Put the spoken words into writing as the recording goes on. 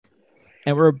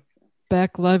And we're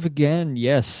back live again.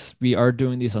 Yes, we are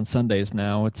doing these on Sundays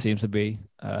now. It seems to be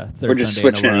We're third just Sunday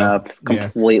in a switching it row. up, Yeah.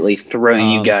 completely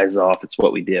throwing you Um, guys off. It's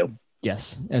what we do.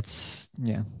 yes, it's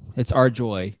our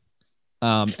joy.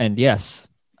 And yes,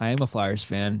 I am a Flyers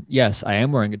fan. Yes, I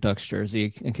am wearing a Ducks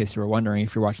jersey. In case you were wondering,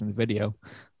 if you're watching the video,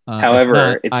 if not,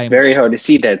 However, it's I'm. very hard to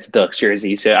see that it's Ducks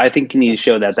jersey. So I think you need to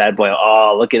show that bad boy.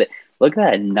 Oh, look at it. Look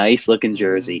at that nice looking Mhm.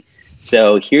 jersey.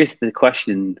 So here's the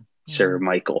question, Sir Mhm.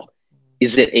 Michael.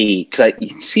 Is it because you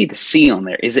can see the C on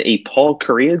there? Is it a Paul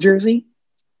Correa jersey?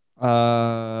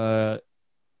 Uh,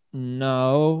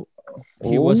 no,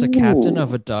 he was a captain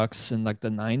of Oh. a Ducks in like the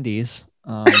 '90s.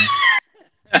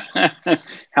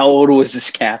 How old was this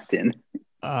captain?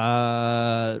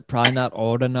 Probably not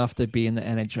old enough to be in the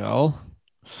NHL.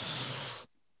 So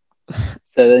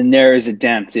then narrows it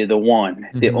down to the one,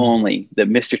 the Hmm. only, the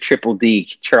Mr. Triple D,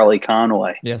 Charlie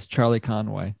Conway. Yes, Charlie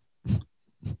Conway.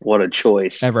 What a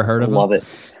choice. Ever heard I of him? love it.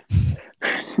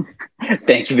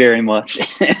 Thank you very much.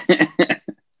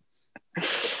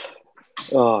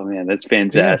 Oh man, that's But yeah,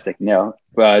 fantastic. No,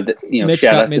 Mitch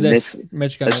shout got out me to Mitch. this.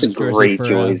 Mitch got me That's a this jersey great for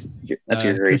choice. That's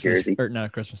a great Christmas jersey. or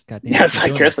not Christmas. God damn Yeah, it, it's keep like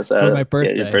doing that Christmas. for my Yeah, your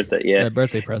birthday. birthday. Yeah. A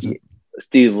birthday present.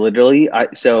 Steve, literally,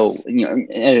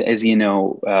 as you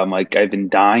know, Mike, I've been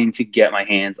dying to get my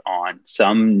hands on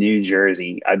some New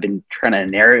Jersey. I've been trying to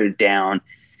narrow it down.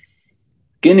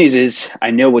 Good news is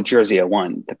I know what jersey I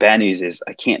want. The bad news is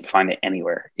I can't find it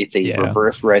anywhere. It's a Yeah.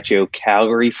 reverse retro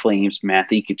Calgary Flames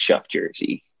Matthew Tkachuk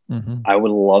jersey. Hmm. I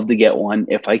would love to get one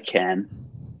if I can.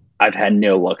 I've had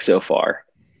no luck so far.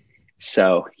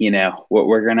 So, what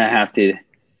we're gonna have to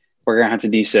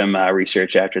do some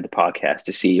research after the podcast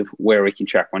to see where we can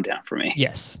track one down for me.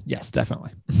 Yes. Yes,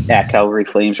 definitely. At Calgary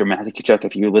Flames or Matthew Tkachuk,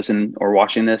 if you're listening or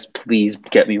watching this, please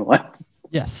get me one.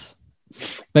 Yes.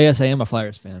 But yes, I am a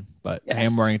Flyers fan. But I am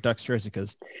Yes. wearing a Ducks jersey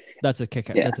because that's a kick.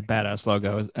 Yeah. That's a badass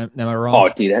logo. Am I wrong?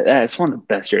 Oh, dude, that's one of the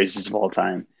best jerseys of all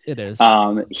time. It is.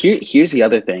 Here's the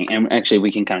other thing, and actually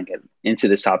we can kind of get into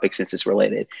this topic since it's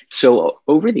related. So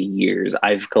over the years,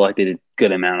 I've collected a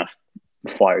good amount of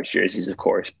Flyers jerseys, of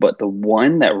course, but the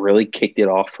one that really kicked it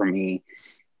off for me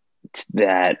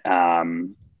that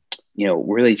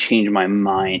really changed my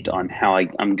mind on how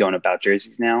I'm going about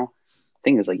jerseys now. I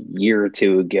think it was like a year or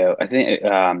two ago. I think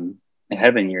it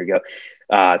had been a year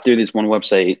ago. Through this one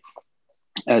website,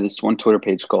 this one Twitter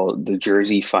page called the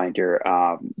Jersey Finder.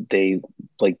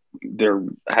 They're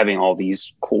having all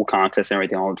these cool contests and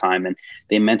everything all the time, and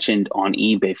they mentioned on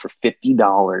eBay for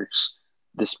 $50.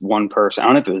 This one person, I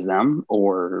don't know if it was them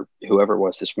or whoever it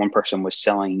was, this one person was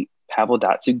selling Pavel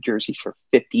Datsyuk jerseys for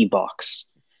 $50.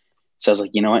 So I was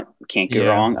like, you know what? Can't go Yeah.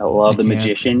 wrong. I love You the can't.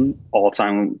 Magician,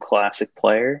 all-time classic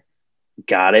player.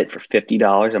 Got it for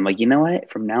 $50. I'm like, you know what?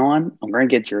 From now on, I'm going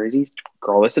to get jerseys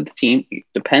regardless of the team.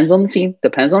 Depends on the team.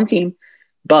 Depends on the team.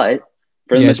 But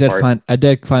for the Yeah, most part, I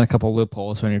did find a couple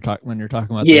loopholes when you're talking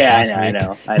about this yeah, last week.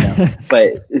 I know.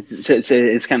 But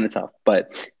it's kind of tough.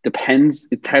 But depends.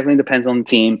 It technically depends on the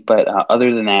team. But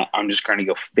other than that, I'm just going to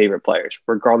go favorite players,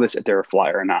 regardless if they're a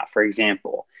Flyer or not. For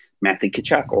example, Matthew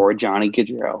Tkachuk or Johnny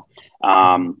Gaudreau.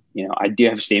 I do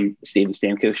have a Steven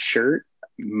Stamkos shirt.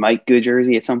 Might go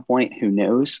jersey at some point. Who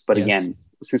knows? But Yes. again,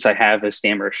 since I have a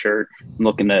Stammer shirt, I'm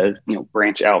looking to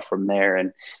branch out from there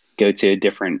and go to a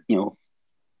different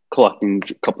collecting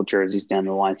a couple jerseys down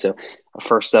the line. So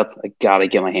first up, I gotta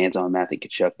get my hands on Matthew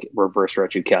Tkachuk reverse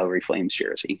retro Calgary Flames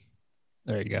jersey.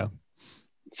 There you go.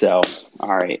 So,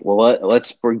 all right. Well,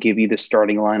 let's give you the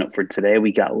starting lineup for today.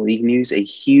 We got league news, a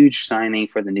huge signing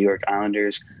for the New York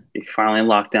Islanders. They finally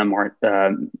locked down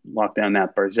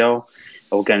Matt Barzal.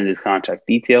 We'll get into the contract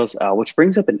details, which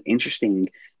brings up an interesting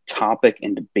topic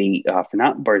and debate for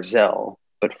not Barzal,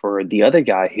 but for the other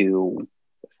guy who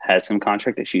had some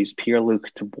contract issues, Pierre-Luc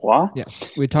Dubois.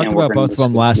 Yes, we talked And we're about going both to of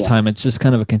them discuss, last yeah, time. It's just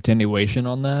kind of a continuation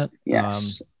on that.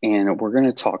 yes. And we're going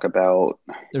to talk about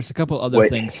There's a couple other what,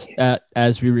 things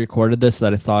as we recorded this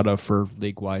that I thought of for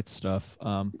league-wide stuff.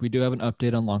 We do have an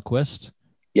update on Lundqvist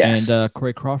yes. and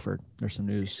Corey Crawford. There's some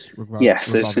news.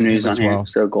 Yes, there's some news on here. Well.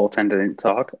 So goaltender didn't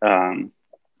talk.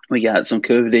 We got some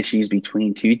COVID issues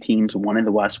between two teams, one in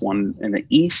the West, one in the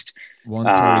East. One's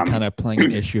already kind of playing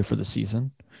an issue for the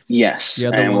season. Yes, The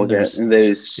other and one, we'll get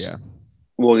those. Yeah.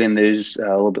 We'll get those a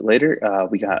little bit later.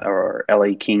 We got our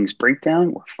LA Kings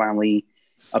breakdown. We're finally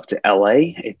up to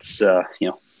LA. It's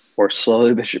we're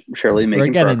slowly but surely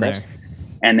making progress. There.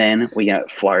 And then we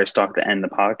got Flyers talk to end the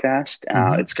podcast.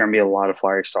 It's going to be a lot of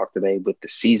Flyers talk today with the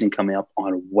season coming up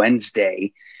on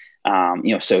Wednesday.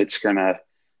 So it's gonna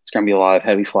be a lot of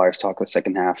heavy Flyers talk the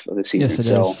second half of the season. Yes, it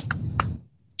so is.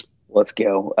 let's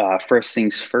go. First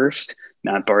things first.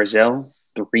 Matt Barzal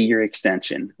 3-year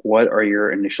extension. What are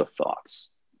your initial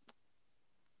thoughts?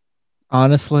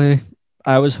 Honestly,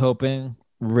 I was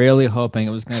really hoping it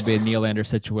was going to be a Nylander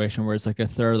situation where it's like a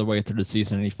third of the way through the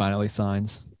season and he finally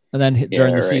signs. And then Yeah,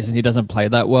 during the right. season, he doesn't play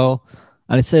that well.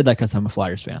 And I say that because I'm a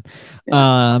Flyers fan.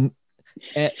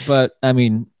 Yeah. But I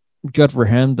mean, good for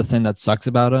him. The thing that sucks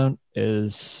about him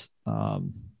is,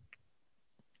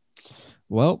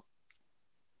 well,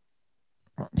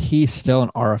 he's still an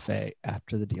RFA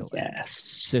after the deal ends. Yes.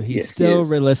 So he's Yes, still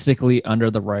realistically under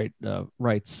the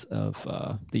rights of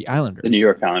the Islanders. The New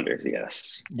York Islanders,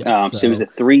 yes. Yes, so it was a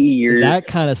 3-year that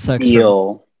kind of sucks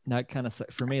deal. That kind of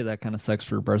for me. That kind of sucks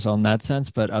for Barzal in that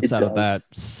sense. But It outside of does. that,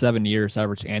 7 years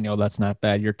average annual, that's not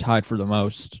bad. You're tied for the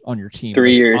most on your team. 3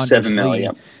 with years, Anders $7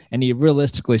 million. Lee, and he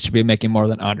realistically should be making more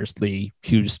than Anders Lee,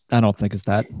 who's I don't think is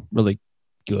that really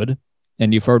good.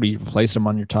 And you've already replaced him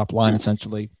on your top line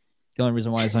essentially. The only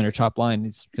reason why he's on your top line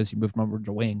is because you moved him over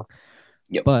to wing.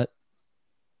 Yep. But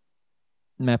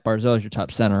Matt Barzal is your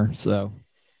top center, so.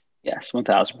 Yes,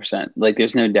 1,000%. Like,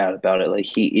 there's no doubt about it. Like,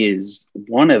 he is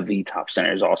one of the top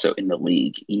centers also in the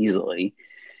league easily.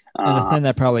 And the thing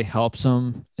that probably helps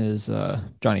him is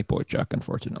Johnny Boychuk,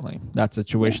 unfortunately. That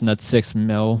situation, that $6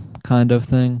 million kind of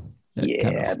thing.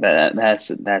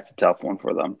 That's a tough one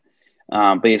for them.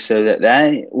 But yeah, so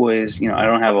that was, I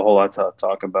don't have a whole lot to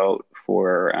talk about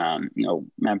for,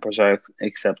 Matt Barzal,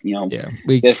 except, we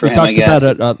talked about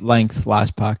it at length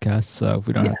last podcast, so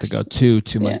we don't have to go too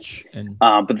much. And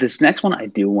but this next one, I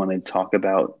do want to talk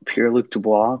about Pierre-Luc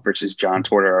Dubois versus John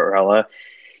Tortorella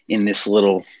in this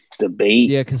little debate.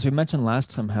 Yeah, because we mentioned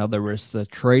last time how there was the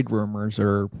trade rumors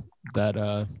or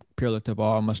that Pierre-Luc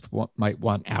Dubois might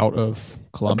want out of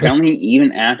Columbus. Apparently,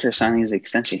 even after signing his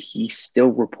extension, he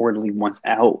still reportedly wants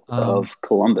out of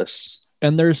Columbus.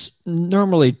 And there's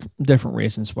normally different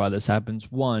reasons why this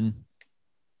happens. One,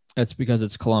 it's because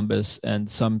it's Columbus, and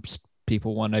some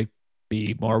people want to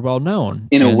be more well-known.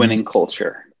 In a winning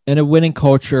culture. In a winning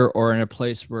culture or in a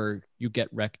place where you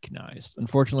get recognized.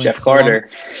 Unfortunately, Jeff Carter.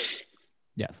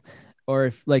 Yes. Or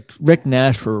if like Rick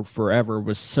Nash for forever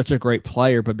was such a great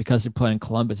player, but because he played in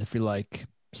Columbus, I feel like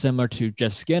similar to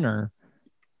Jeff Skinner,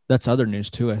 that's other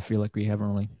news too. I feel like we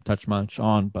haven't really touched much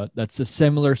on, but that's a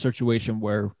similar situation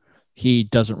where he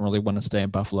doesn't really want to stay in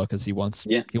Buffalo because he wants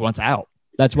out.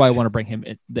 That's why I want to bring him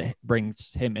in,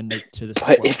 brings him in there to this.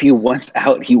 But if he wants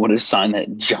out, he would have signed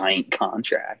that giant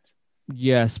contract.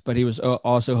 Yes, but he was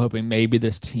also hoping maybe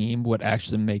this team would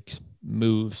actually make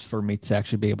moves for me to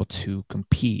actually be able to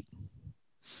compete.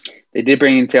 They did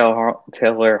bring in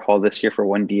Taylor Hall this year for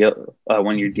 1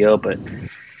 year deal, but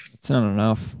it's not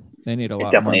enough. They need a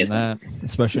lot more than that,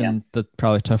 especially in the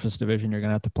probably toughest division you're going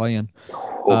to have to play in.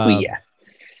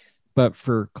 But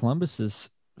for Columbus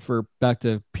for back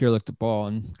to Pierre-Luc Dubois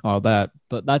and all that,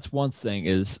 but that's one thing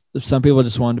is if some people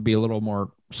just want to be a little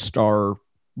more star,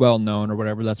 well-known or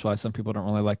whatever. That's why some people don't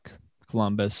really like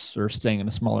Columbus or staying in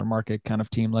a smaller market kind of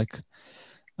team like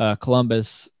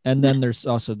Columbus. And then there's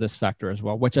also this factor as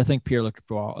well, which I think Pierre-Luc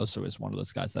Dubois also is one of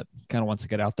those guys that kind of wants to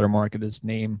get out there more, get his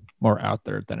name more out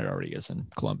there than it already is in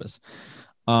Columbus.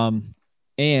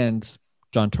 And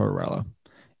John Tortorella.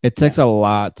 It takes a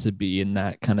lot to be in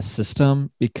that kind of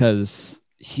system because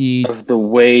of the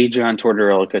way John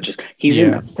Tortorella coaches. He's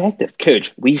an effective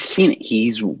coach. We've seen it.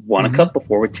 He's won a cup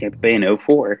before with Tampa Bay in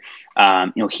 2004.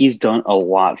 He's done a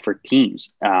lot for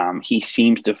teams. He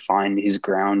seems to find his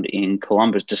ground in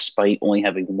Columbus despite only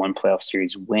having one playoff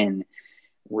series win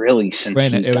really since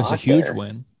it was a huge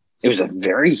win. It was a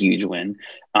very huge win.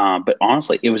 But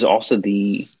honestly, it was also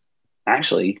the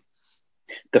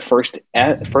first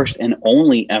and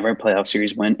only ever playoff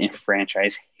series win in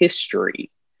franchise history.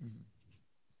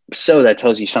 So that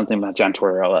tells you something about John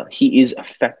Tortorella. He is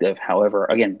effective. However,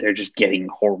 again, they're just getting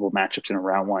horrible matchups in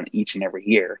round one each and every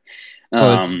year.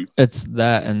 It's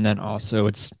that, and then also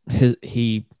it's his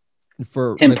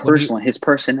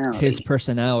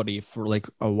personality for like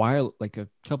a while, like a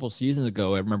couple seasons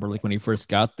ago. I remember like when he first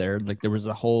got there, like there was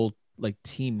a whole like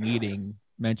team meeting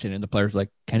mentioned, and the players like,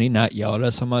 can he not yell at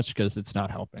us so much because it's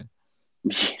not helping,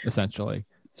 essentially.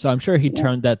 So I'm sure he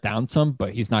turned that down some,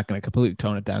 but he's not going to completely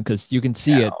tone it down because you can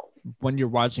see it when you're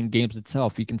watching games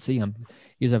itself. You can see him.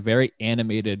 He's a very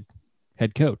animated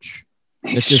head coach.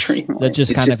 That's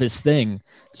just kind of his thing.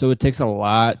 So it takes a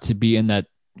lot to be in that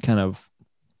kind of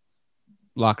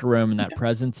locker room and that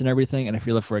presence and everything. And I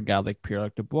feel like for a guy like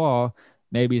Pierre-Luc Dubois,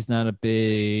 maybe he's not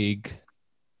big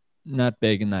in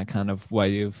that kind of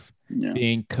way of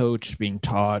being coached, being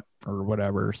taught or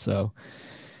whatever. So,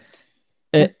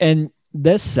 and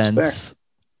this sense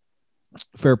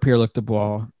for Pierre-Luc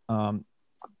Dubois,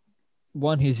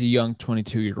 one, he's a young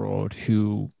 22-year-old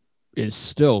who is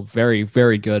still very,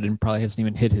 very good and probably hasn't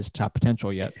even hit his top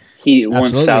potential yet. He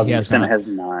Absolutely, he has 1000% not. has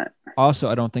not. Also,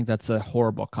 I don't think that's a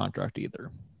horrible contract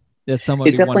either. If It's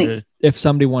definitely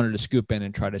somebody wanted to scoop in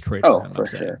and try to trade for him, for I'm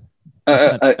saying sure.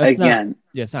 it's not. Again,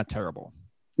 Yeah, it's not terrible.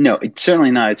 no, it's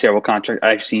certainly not a terrible contract.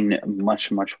 I've seen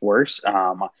much worse.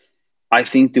 I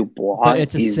think But Dubois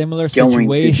it's a is similar going to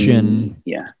be situation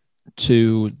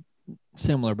to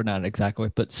similar, but not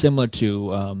exactly, but similar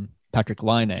to Patrick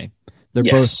Laine. They're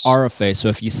both yes. RFA. So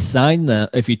if you sign them,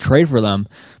 if you trade for them,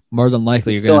 more than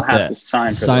likely You you're still going to have to sign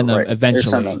for sign the them right or sign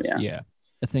eventually. them, yeah. Yeah.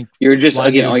 I think You're just Laine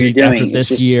again all would you're be after doing is this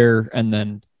just year and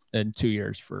then in 2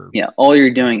 years for all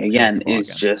you're doing Pierre-Luc again Dubois is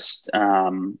again. just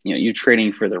you're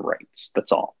trading for the rights.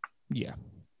 That's all. Yeah.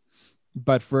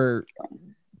 But for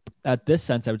at this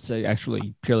sense, I would say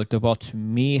actually Pierre-Luc Dubois to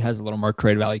me has a little more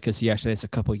trade value because he actually has a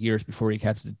couple of years before he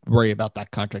has to worry about that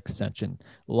contract extension.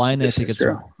 Laine, I think it's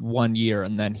true. 1 year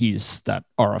and then he's that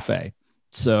RFA.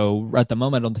 So at the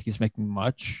moment, I don't think he's making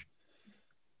much.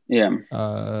 Yeah.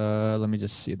 Let me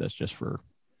just see this just for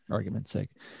argument's sake.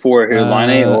 For who,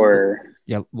 Laine or?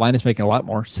 Yeah, Laine is making a lot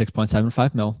more,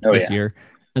 6.75 mil this year.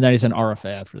 And then he's an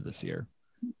RFA after this year.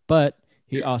 But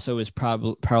he also is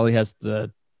probably has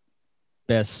the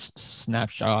best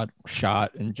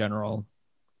shot in general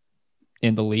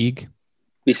in the league.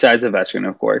 Besides Ovechkin,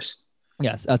 of course.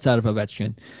 Yes, outside of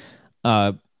Ovechkin.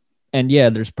 And yeah,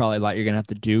 there's probably a lot you're going to have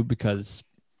to do because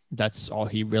that's all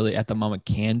he really at the moment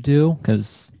can do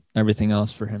because everything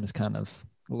else for him is kind of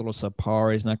a little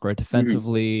subpar. He's not great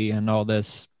defensively and all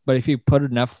this. But if you put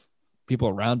enough people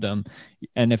around him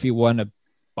and if you want to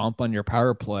bump on your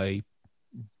power play,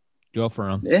 go for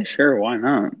him. Yeah, sure. Why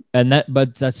not?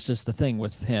 But that's just the thing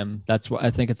with him. That's what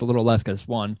I think it's a little less because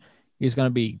one, he's going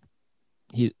to be,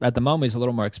 at the moment he's a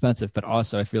little more expensive, but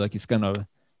also I feel like he's going to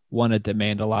want to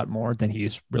demand a lot more than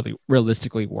he's really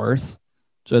realistically worth.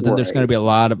 So I think there's going to be a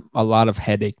lot of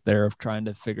headache there of trying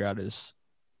to figure out his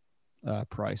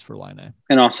price for Laine.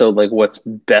 And also like what's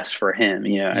best for him,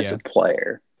 as a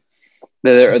player.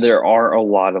 There are a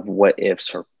lot of what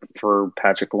ifs for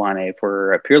Patrick Laine.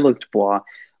 For Pierre-Luc Dubois,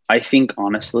 I think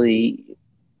honestly,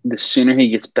 the sooner he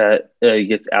gets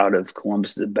out of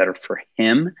Columbus, the better for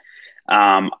him.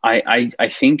 I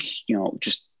think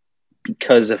just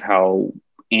because of how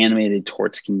animated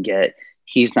Torts can get,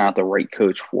 he's not the right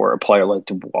coach for a player like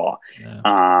Dubois.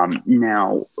 Yeah.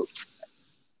 Now,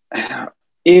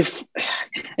 if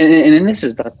and this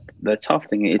is the tough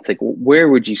thing, it's like where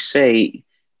would you say?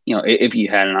 If you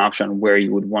had an option where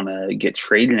you would want to get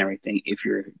traded and everything, if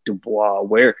you're Dubois,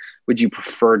 where would you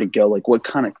prefer to go? Like what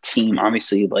kind of team?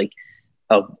 Obviously, like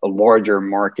a larger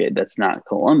market that's not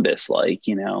Columbus,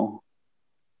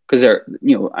 because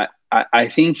I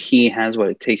think he has what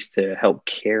it takes to help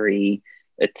carry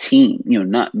a team.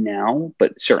 Not now,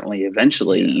 but certainly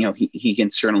eventually. Yeah. He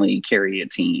can certainly carry a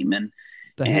team. And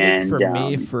the headache for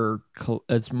me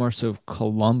it's more so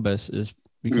Columbus is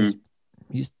because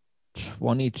he's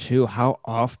 22. How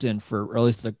often, for at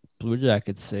least the Blue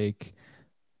Jackets' sake,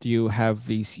 do you have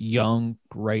these young,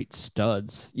 great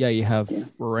studs? Yeah, you have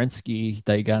Werenski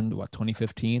that you got in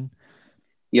 2015.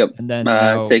 Yep, and then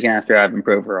taken after Ivan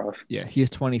Provorov. Yeah, he's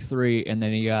 23, and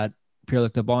then you got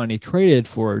Pierre-Luc Dubois, and he traded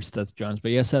for Seth Jones,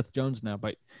 but Seth Jones now,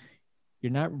 but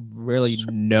you're not really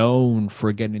known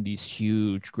for getting these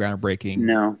huge,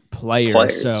 groundbreaking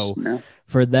players. So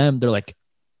for them, they're like,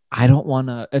 I don't want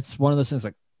to. It's one of those things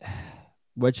like,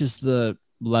 which is the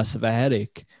less of a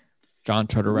headache, John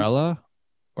Tortorella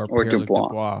or Pierre-Luc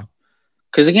Dubois?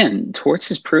 Because again, Torts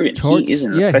has proven he is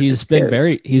an effective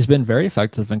he's been very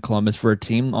effective in Columbus for a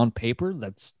team on paper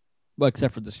that's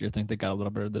except for this year. I think they got a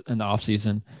little bit in the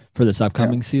offseason for this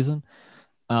upcoming season.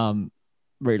 Where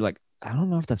you're like, I don't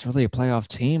know if that's really a playoff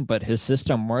team, but his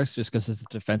system works just because it's a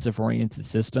defensive oriented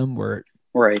system where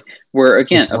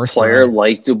again, a player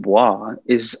like Dubois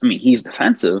he's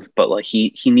defensive, but like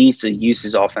he needs to use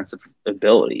his offensive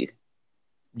ability.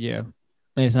 Yeah.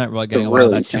 And he's not really getting a lot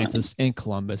of that chances in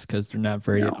Columbus because they're not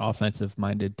very offensive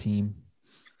minded team.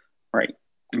 Right.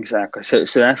 Exactly. So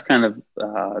that's kind of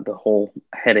the whole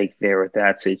headache there with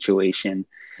that situation.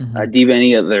 Do you have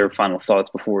any other final thoughts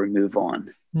before we move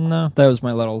on? No, that was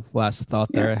my little last thought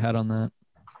there I had on that.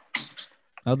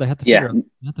 Oh, they have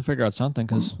to figure out something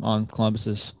because on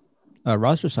Columbus's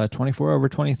roster side,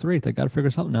 24/23, they got to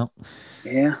figure something out.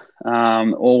 Yeah.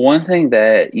 Well, one thing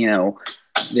that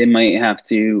they might have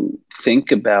to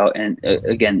think about, and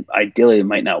again, ideally it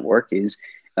might not work, is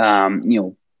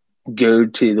go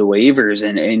to the waivers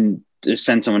and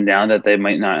send someone down that they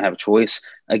might not have a choice.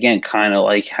 Again, kind of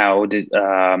like how did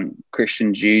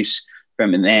Christian Djoos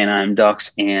from the Anaheim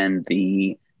Ducks and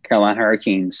the Carolina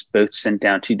Hurricanes both sent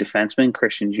down 2 defensemen.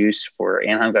 Christian Juice for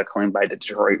Anaheim got claimed by the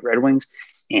Detroit Red Wings,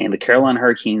 and the Carolina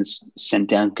Hurricanes sent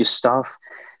down Gustav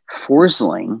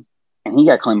Forsling, and he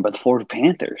got claimed by the Florida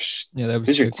Panthers. Yeah, that was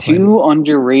Those are 2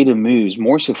 underrated moves.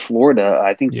 More so, Florida.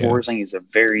 I think Yeah. Forsling is a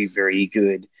very, very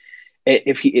good.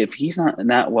 If he's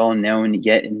not well known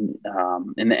yet in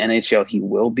the NHL, he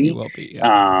will be. He will be.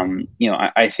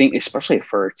 Yeah. I think especially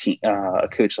for a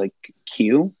coach like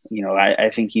Q,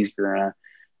 I think he's gonna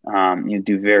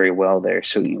do very well there.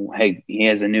 So hey, he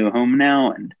has a new home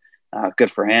now, and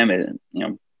good for him. It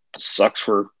sucks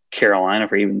for Carolina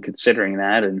for even considering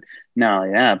that, and not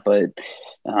only that, but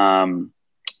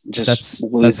just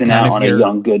losing out on a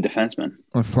young good defenseman.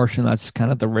 Unfortunately, that's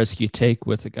kind of the risk you take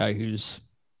with a guy who's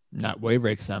not waiver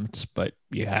exempt, but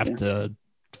you have to.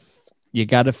 You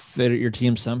got to fit your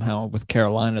team somehow. With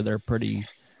Carolina, they're pretty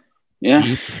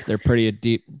deep. They're pretty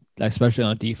deep, especially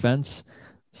on defense.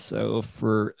 So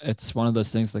it's one of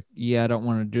those things like, I don't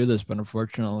want to do this, but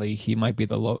unfortunately, he might be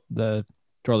the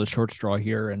short straw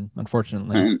here, and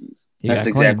unfortunately, that's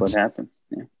exactly what happened.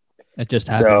 Yeah. It just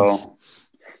happens. So,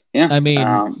 yeah, I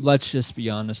mean, let's just be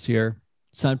honest here.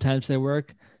 Sometimes they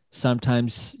work.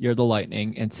 Sometimes you're the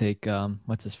Lightning and take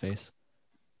what's his face?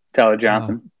 Tyler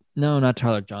Johnson. No, not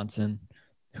Tyler Johnson.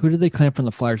 Who did they claim from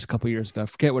the Flyers a couple years ago? I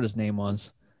forget what his name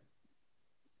was.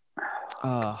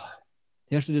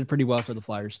 He actually did pretty well for the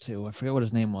Flyers too. I forget what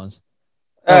his name was.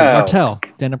 Martel.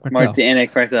 Daniel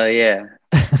Martel, yeah.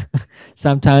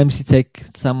 Sometimes you take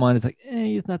someone, it's like,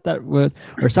 he's not that good.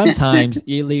 Or sometimes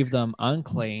you leave them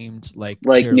unclaimed, like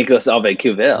Nicolas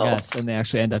Aube-Kubel. Yes, and they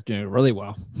actually end up doing really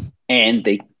well. And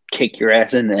they kick your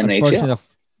ass in the NHL.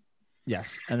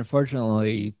 Yes, and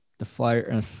unfortunately, the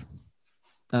Flyers,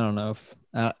 I don't know if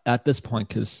at this point,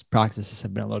 because practices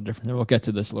have been a little different. We'll get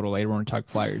to this a little later when we talk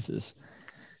Flyers. Is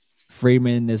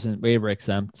Freeman isn't waiver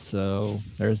exempt, so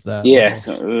there's that. Yeah,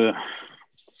 so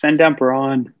send down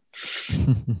Braun.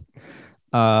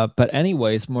 But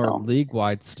anyways, more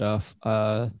league-wide stuff.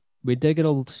 We did get a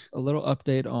little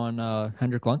update on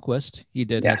Henrik Lundqvist. He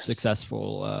did have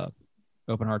successful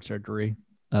open heart surgery.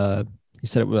 He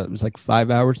said it was like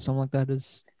 5 hours, something like that.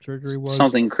 His surgery was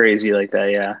something crazy like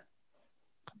that. Yeah.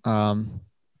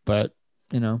 But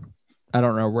I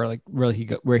don't know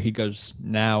where he goes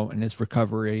now in his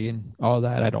recovery and all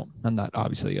that. I'm not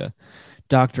obviously a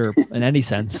doctor in any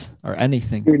sense or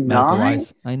anything. You're not?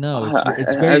 Wise. I know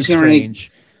it's very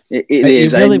strange. It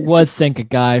is. You really would think a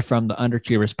guy from the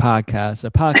Underachievers podcast,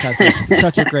 a podcast with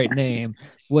such a great name,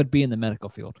 would be in the medical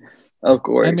field. Of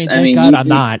course. I mean, thank God I'm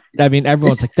not. I mean,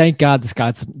 everyone's like, thank God this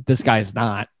guy's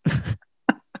not.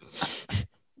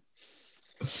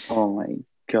 Oh my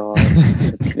God,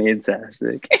 that's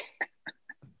fantastic.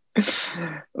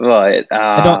 But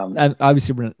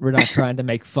obviously we're not trying to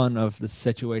make fun of the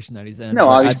situation that he's in. No,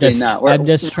 obviously not. I'm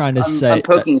just trying to say I'm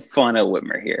poking fun at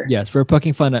Whitmer here. Yes, we're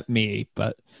poking fun at me,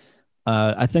 but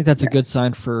I think that's a good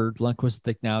sign for Lundqvist. I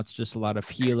think now it's just a lot of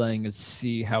healing and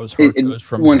see how his heart goes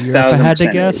from here. If I had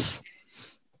to guess.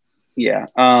 Yeah.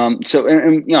 So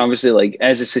and obviously, like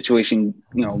as the situation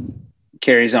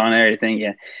carries on and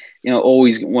everything,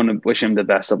 always want to wish him the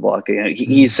best of luck.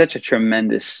 He's such a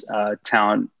tremendous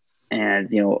talent, and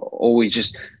always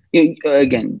just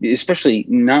again, especially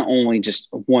not only just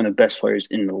one of the best players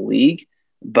in the league,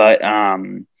 but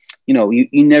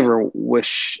you never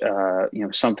wish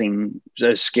something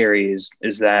as scary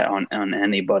as that on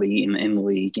anybody in the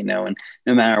league, and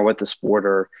no matter what the sport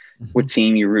or what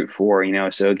team you root for,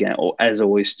 so again, as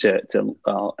always, to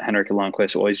Henrik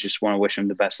Lundqvist, always just want to wish him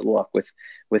the best of luck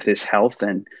with his health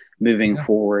and moving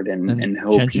forward, and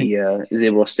hope he is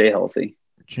able to stay healthy.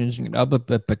 Changing it up a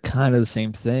bit, but kind of the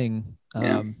same thing.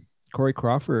 Corey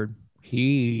Crawford,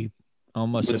 he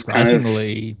almost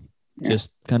surprisingly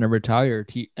just kind of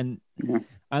retired. I'm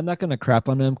not going to crap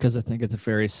on him because I think it's a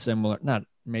very similar, not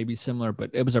maybe similar,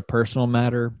 but it was a personal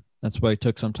matter. That's why he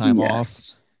took some time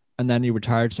off. And then he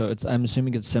retired, so I'm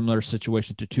assuming it's a similar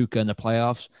situation to Tuukka in the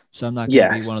playoffs. So I'm not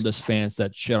going to be one of those fans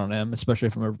that shit on him, especially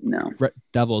from a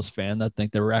Devils fan that think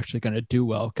they were actually going to do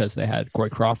well because they had Corey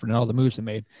Crawford and all the moves they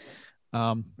made,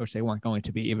 which they weren't going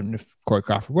to be even if Corey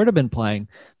Crawford would have been playing.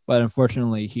 But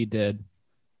unfortunately, he did.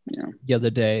 The other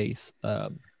day,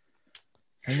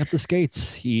 hang up the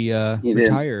skates. He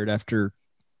retired after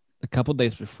a couple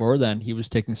days before then. He was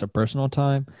taking some personal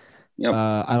time. Yep.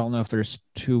 I don't know if there's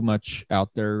too much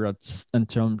out there in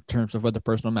terms of what the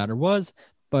personal matter was,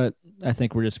 but I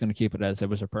think we're just going to keep it as it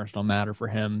was a personal matter for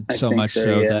him, so much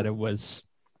so that it was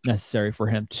necessary for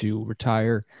him to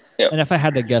retire. Yep. And if I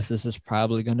had to guess, this is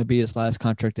probably going to be his last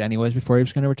contract anyways before he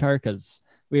was going to retire, because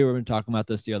We were talking about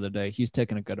this the other day. He's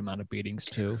taken a good amount of beatings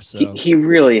too. So He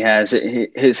really has.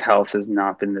 His health has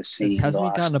not been the same the hasn't he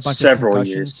gotten a last bunch of several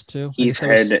concussions years. too? I He's guess that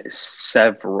was had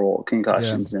several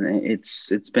concussions, and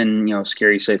it's been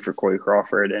scary sight for Corey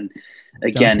Crawford. And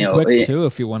again, Jonathan Quick too.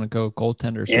 If you want to go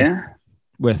goaltenders, yeah,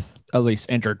 with at least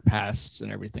injured pasts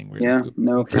and everything, we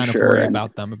for kind of sure. worry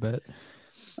about them a bit.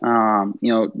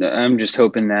 I'm just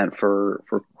hoping that for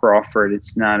Crawford,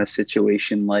 it's not a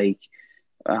situation like,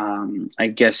 I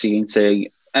guess you can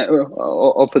say,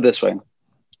 I'll put it this way,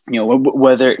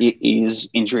 whether it is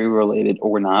injury related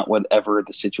or not, whatever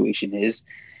the situation is,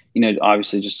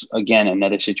 obviously just, again,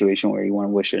 another situation where you want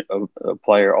to wish a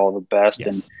player all the best.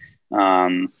 Yes.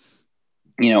 And,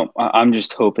 I'm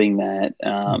just hoping that,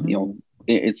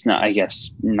 it's not, I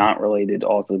guess, not related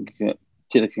all to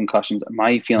the concussions.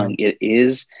 My feeling it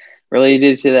is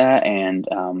related to that. And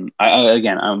I'm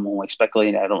only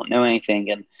speculating. I don't know anything.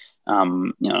 And,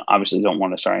 obviously don't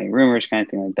want to start any rumors, kind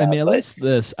of thing like that. I mean, at least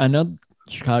this, I know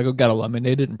Chicago got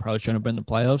eliminated and probably shouldn't have been in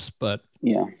the playoffs, but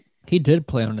he did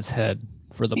play on his head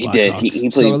for the Blackhawks. He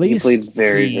played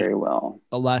very, very well.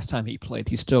 The last time he played,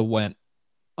 he still went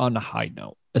on a high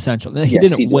note, essentially. He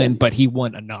didn't win, but he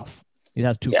won enough. He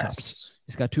has 2 cups.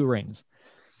 He's got 2 rings.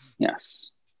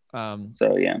 Yes. So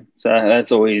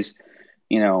that's always,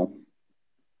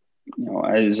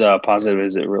 as positive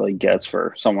as it really gets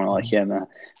for someone like him.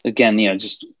 Again,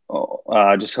 just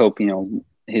hope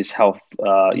his health,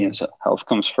 so health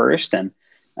comes first, and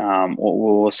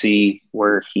we'll see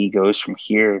where he goes from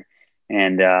here.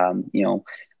 And I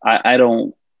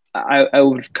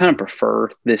would kind of prefer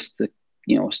this to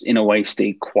in a way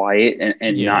stay quiet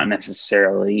and not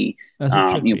necessarily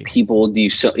people do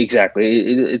so exactly.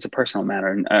 It's a personal matter,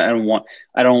 and I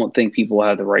don't think people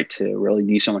have the right to really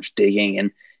do so much digging,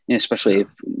 and especially if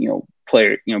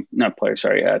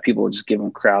people just give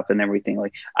them crap and everything.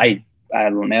 Like I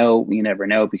don't know, you never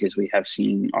know, because we have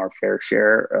seen our fair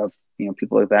share of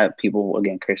people like that. People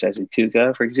again criticizing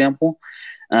Tuukka, for example.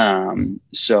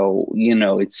 So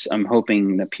I'm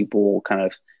hoping that people will kind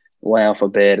of lay off a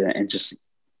bit and just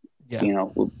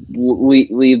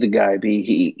leave the guy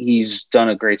be. He's done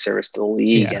a great service to the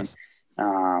league, and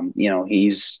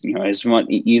he's as much,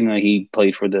 even though he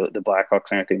played for the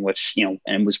Blackhawks and everything, which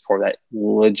and was part of that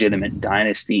legitimate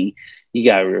dynasty, you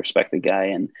gotta respect the guy.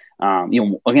 And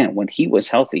again, when he was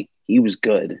healthy, he was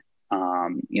good.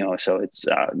 So it's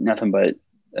nothing but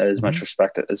as much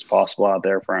respect as possible out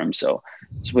there for him. So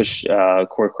just wish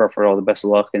Corey Crawford all the best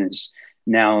of luck in his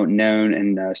now known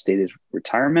and stated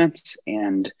retirement.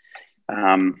 And go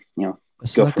from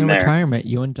there. Retirement,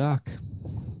 you and Doc.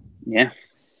 Yeah.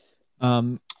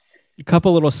 A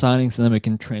couple little signings, and then we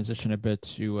can transition a bit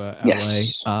to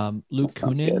LA. Luke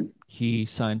Kunin, he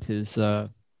signed his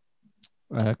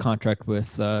contract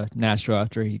with Nashville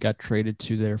after he got traded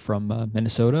to there from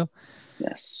Minnesota.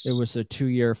 Yes, it was a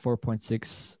 2-year,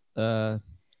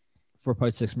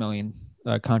 $4.6 million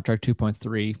contract,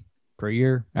 2.3 per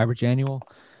year, average annual.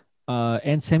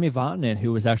 And Sami Vatanen,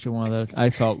 who was actually one of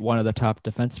the top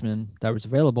defensemen that was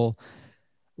available,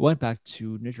 went back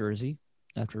to New Jersey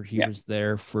after he was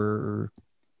there for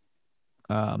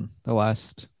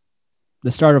the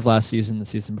start of last season, the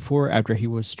season before, after he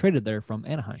was traded there from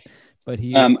Anaheim. But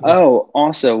he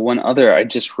also one other I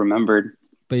just remembered.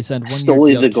 But he signed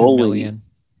Stoli the goalie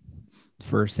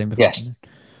for Sami Vatanen. Yes,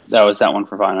 that was that one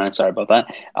for Vatanen. Sorry about that.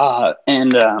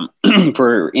 And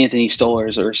for Anthony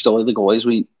Stolarz, or Stoli the goalie, as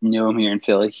we knew him here in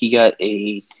Philly, he got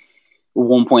a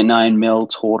 $1.9 million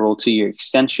total 2-year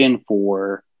extension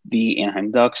for the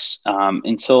Anaheim Ducks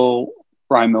until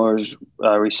Ryan Miller's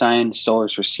resigned.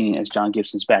 Stolarz was seen as John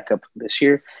Gibson's backup this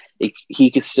year. He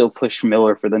could still push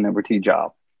Miller for the number 2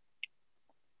 job.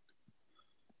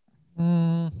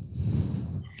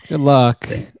 Good luck.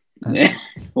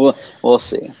 We'll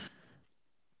see.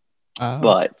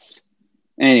 But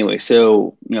anyway,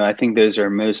 so I think those are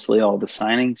mostly all the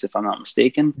signings, if I'm not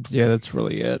mistaken. Yeah, that's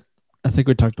really it. I think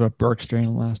we talked about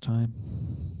Bjorkstrand last time.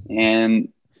 And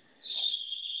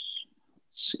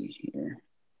let's see here.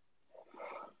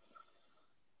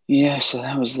 Yeah, so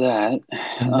that was that.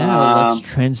 And now let's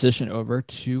transition over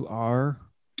to our.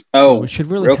 We should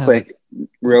really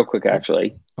real quick,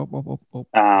 actually.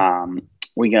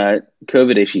 We got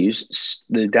COVID issues.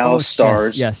 The Dallas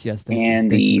Stars,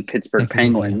 the Pittsburgh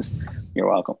Penguins. You're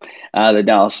welcome. The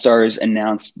Dallas Stars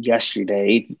announced 2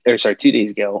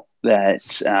 days ago,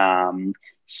 that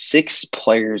 6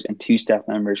 players and 2 staff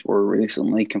members were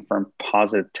recently confirmed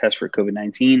positive tests for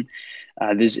COVID-19.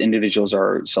 These individuals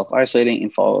are self-isolating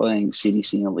and following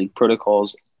CDC and league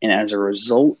protocols. And as a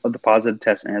result of the positive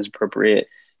test and as appropriate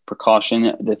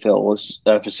precaution,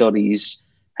 the facilities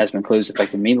has been closed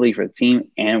effective immediately for the team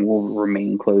and will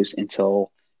remain closed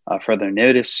until further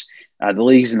notice. The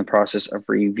league is in the process of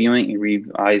reviewing and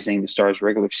revising the Stars'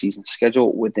 regular season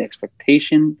schedule with the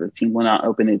expectation the team will not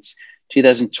open its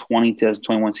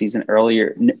 2020-2021 season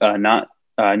earlier, not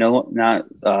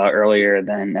earlier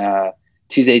than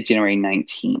Tuesday, January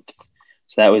 19th.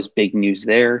 So that was big news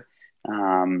there.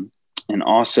 And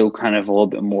also kind of a little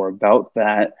bit more about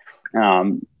that.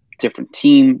 Different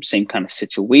team, same kind of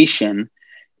situation,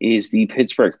 is the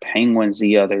Pittsburgh Penguins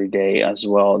the other day as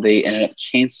well. They ended up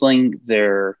canceling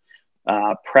their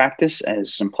practice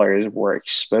as some players were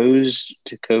exposed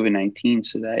to COVID-19.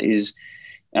 So that is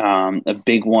a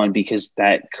big one because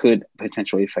that could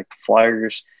potentially affect the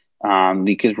Flyers.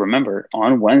 Because remember,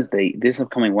 on Wednesday, this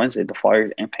upcoming Wednesday, the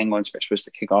Flyers and Penguins are supposed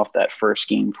to kick off that first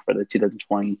game for the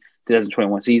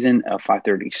 2020-2021 season, a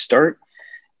 5:30 start.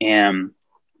 And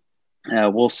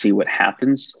we'll see what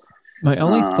happens. My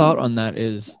only thought on that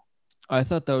is I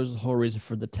thought that was the whole reason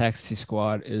for the taxi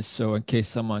squad is so in case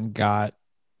someone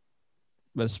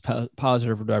was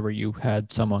positive or whatever, you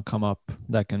had someone come up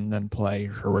that can then play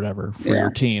or whatever for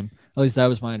your team. At least that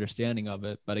was my understanding of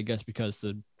it. But I guess because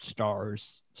the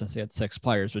Stars, since they had 6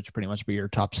 players, which pretty much be your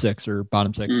top 6 or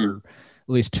bottom 6 or at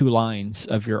least 2 lines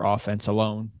of your offense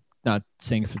alone, not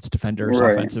saying if it's defenders,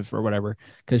 offensive or whatever,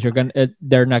 because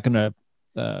they're not going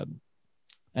to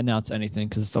announce anything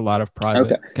because it's a lot of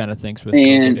private kind of things with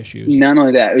COVID issues. Not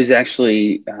only that, it was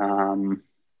actually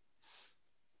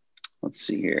let's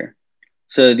see here.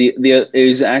 So it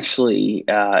was actually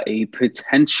a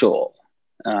potential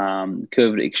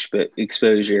COVID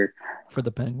exposure for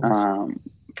the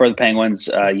Penguins.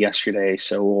 Yesterday.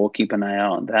 So we'll keep an eye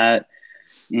out on that.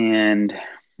 And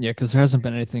yeah, because there hasn't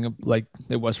been anything like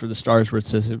it was for the Stars where it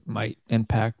says it might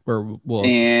impact or will.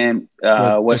 And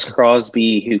Wes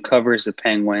Crosby, who covers the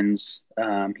Penguins,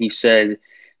 he said,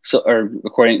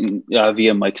 according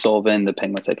via Mike Sullivan, the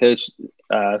Penguins head coach,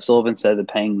 Sullivan said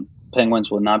the Penguins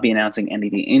will not be announcing any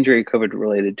injury COVID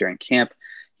related during camp.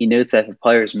 He notes that if a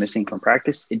player is missing from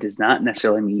practice, it does not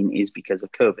necessarily mean it is because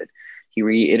of COVID. He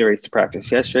reiterates the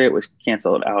practice yesterday. It was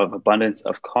canceled out of abundance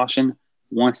of caution.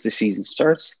 Once the season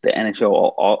starts, the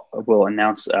NHL will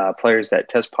announce players that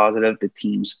test positive. The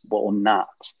teams will not,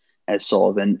 as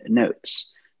Sullivan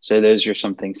notes. So those are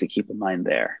some things to keep in mind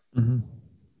there. Mm-hmm.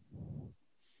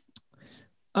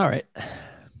 All right.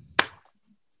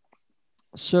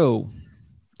 So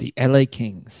the LA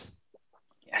Kings.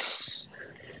 Yes.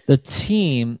 The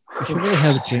team,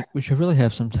 we should really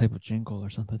have some type of jingle or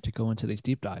something to go into these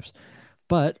deep dives.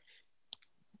 But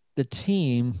the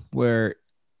team where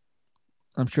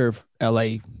I'm sure if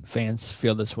LA fans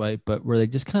feel this way, but where they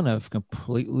just kind of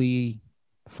completely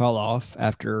fall off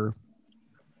after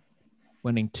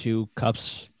winning 2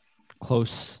 cups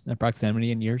close in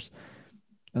proximity in years.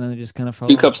 And then they just kind of fell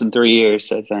off. 2 cups in 3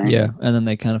 years, I think. Yeah, and then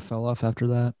they kind of fell off after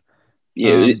that.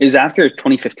 Yeah, it was after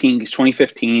 2015 because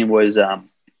 2015 was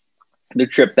their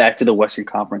trip back to the Western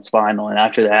Conference Final, and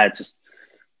after that, just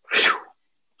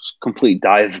complete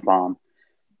dive bomb,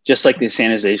 just like the San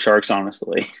Jose Sharks,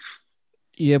 honestly.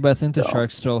 Yeah, but I think the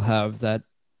Sharks still have that,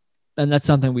 and that's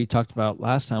something we talked about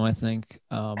last time. I think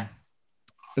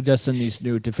just in these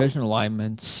new division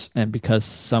alignments, and because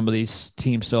some of these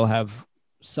teams still have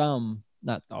some,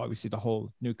 not obviously the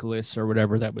whole nucleus or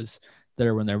whatever that was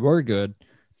there when they were good,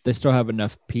 they still have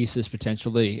enough pieces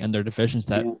potentially in their divisions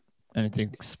that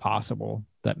anything's possible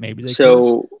that maybe they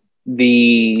could.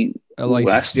 The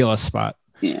West steal a spot.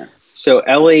 Yeah. So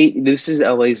LA, this is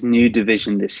LA's new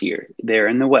division this year. They're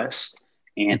in the West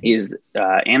and is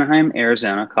Anaheim,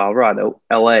 Arizona, Colorado,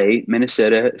 LA,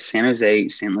 Minnesota, San Jose,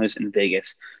 St. Louis, and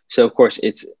Vegas. So of course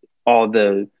it's all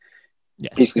the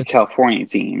basically California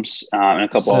teams and a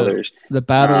couple others. The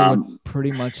battle would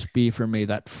pretty much be for me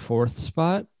that 4th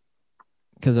spot.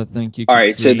 Because I think you can. All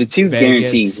right, so the 2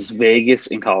 guarantees is Vegas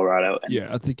and Colorado. And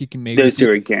yeah, I think you can maybe those 2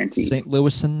 are guaranteed. St.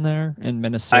 Louis in there and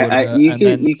Minnesota.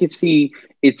 You could see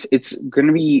it's going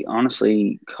to be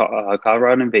honestly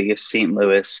Colorado and Vegas, St.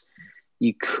 Louis.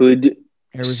 You could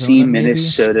see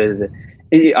Minnesota.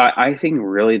 I think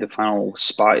really the final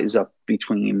spot is up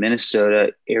between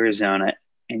Minnesota, Arizona,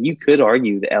 and you could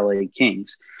argue the LA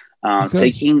Kings.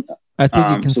 Taking. I think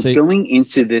you can say going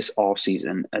into this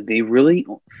offseason, they really,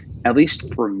 at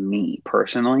least for me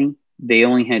personally, they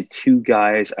only had 2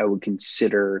 guys I would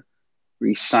consider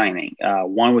re-signing.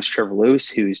 One was Trevor Lewis,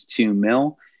 who's $2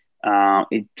 million.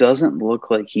 It doesn't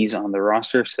look like he's on the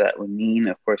roster, so that would mean,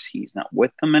 of course, he's not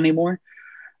with them anymore.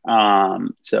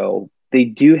 So they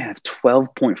do have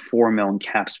 $12.4 million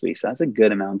cap space. That's a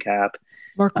good amount of cap.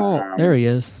 Mark Hall, there he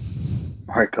is.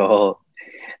 Mark Hall.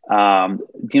 Do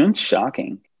you know what's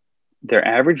shocking? Their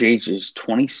average age is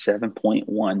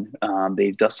 27.1. They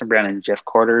have Dustin Brown and Jeff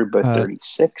Carter, both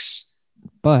 36.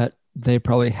 But they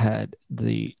probably had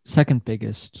the second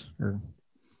biggest or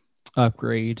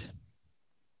upgrade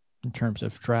in terms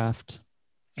of draft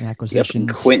and acquisitions.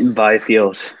 Yep, Quentin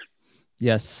Byfield.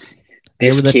 Yes.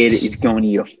 This kid is going to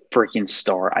be a freaking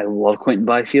star. I love Quentin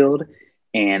Byfield,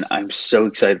 and I'm so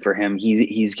excited for him.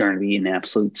 He's going to be an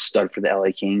absolute stud for the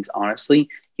LA Kings, honestly.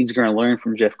 He's going to learn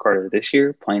from Jeff Carter this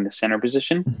year, playing the center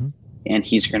position, and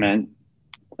he's going to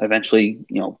eventually,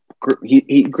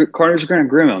 Carter's going to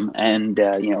groom him, and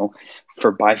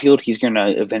for Byfield, he's going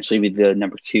to eventually be the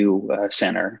number 2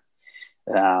 center.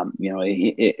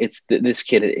 This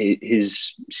kid.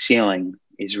 His ceiling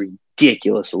is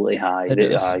ridiculously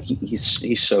high.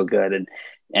 He's so good,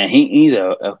 and he's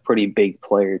a pretty big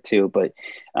player too. But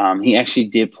he actually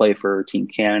did play for Team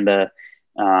Canada,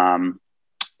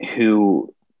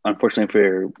 who unfortunately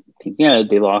for Team Canada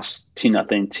they lost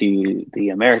 2-0 to the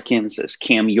Americans as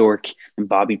Cam York and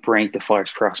Bobby Brink, the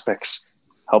Flyers prospects,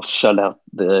 helped shut out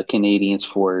the Canadians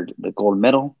for the gold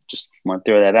medal. Just want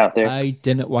to throw that out there. I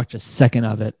didn't watch a second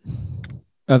of it,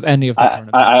 of any of the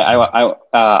tournament.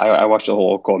 I watched the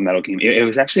whole gold medal game. It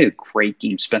was actually a great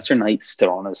game. Spencer Knight stood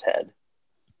on his head.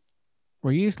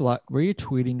 Were you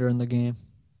tweeting during the game?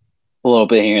 A little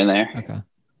bit here and there. Okay.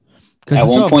 At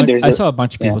one point, I saw a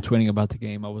bunch of people tweeting about the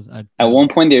game. At one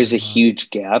point, there's a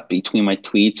huge gap between my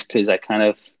tweets because I kind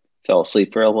of fell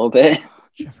asleep for a little bit.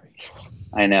 Jeffrey.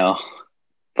 I know.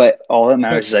 But all that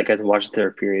matters is I got to watch the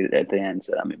third period at the end,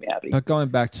 so that made me happy. But going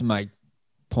back to my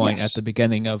point at the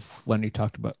beginning of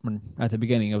at the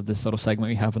beginning of this little segment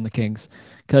we have on the Kings,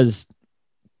 because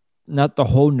not the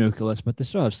whole nucleus, but they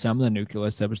still have some of the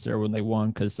nucleus that was there when they won,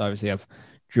 because obviously you have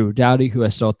Drew Doughty, who I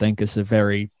still think is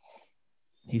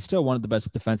he's still one of the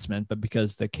best defensemen, but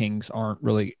because the Kings aren't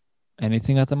really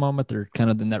anything at the moment, they're kind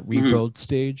of in that rebuild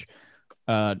stage.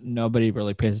 Nobody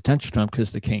really pays attention to him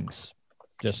because the Kings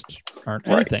just aren't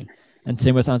anything. And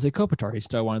same with Anze Kopitar. He's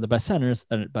still one of the best centers,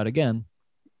 but again,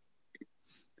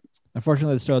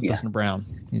 unfortunately, they still have Dustin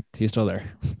Brown. He's still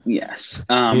there. Yes.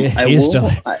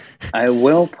 I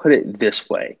will put it this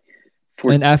way.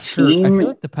 I feel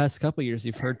like the past couple of years,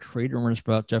 you've heard trade rumors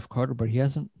about Jeff Carter, but he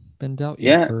hasn't been dealt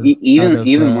yet.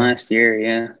 Even last year,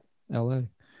 yeah. LA.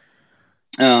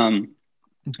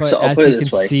 But so as you can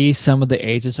see, some of the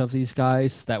ages of these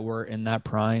guys that were in that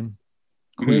prime,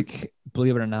 Quick,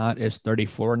 believe it or not, is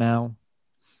 34 now.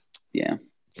 Yeah.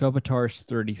 Kopitar's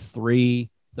 33,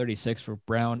 36 for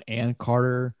Brown and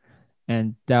Carter,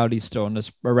 and Doughty's still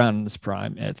around in this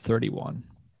prime at 31.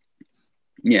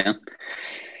 Yeah.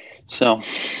 So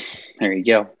there you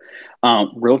go.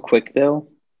 Real quick though,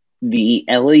 the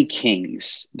LA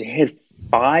Kings, they had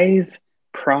 5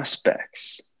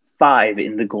 prospects, 5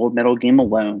 in the gold medal game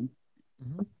alone.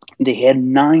 They had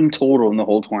 9 total in the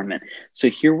whole tournament. So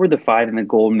here were the 5 in the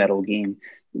gold medal game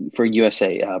for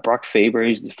USA. Brock Faber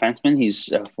is the defenseman. He's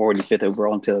 45th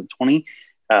overall in 2020.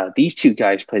 These 2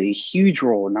 guys played a huge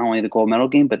role in not only the gold medal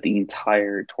game, but the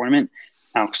entire tournament.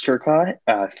 Alex Turcotte,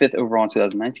 5th overall in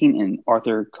 2019, and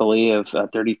Arthur Kaliyev,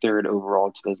 33rd overall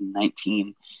in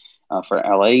 2019 for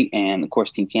LA. And, of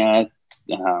course, Team Canada,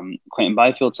 Quentin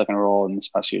Byfield, 2nd overall in this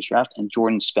past year's draft, and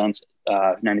Jordan Spence,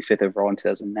 95th overall in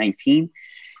 2019.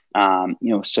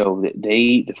 So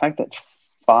the fact that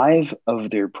 5 of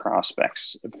their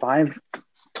prospects, 5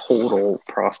 total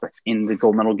prospects in the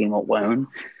gold medal game alone,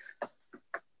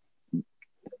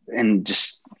 and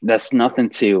just that's nothing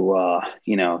to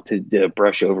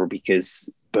brush over, because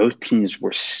both teams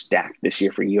were stacked this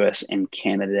year for US and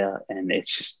Canada, and it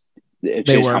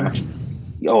shows how much.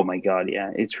 Oh my God,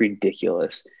 yeah, it's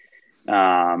ridiculous.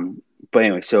 But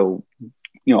anyway, so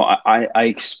I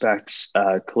expect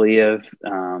Kaliyev,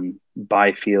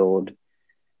 Byfield,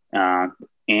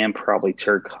 and probably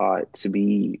Turcotte to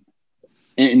be,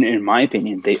 in my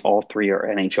opinion, they all 3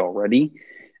 are NHL ready.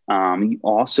 You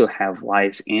also have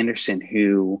Elias Anderson,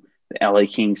 who the LA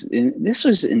Kings, and this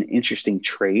was an interesting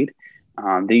trade.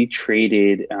 They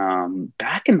traded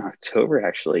back in October,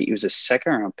 actually. It was a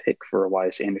 2nd-round pick for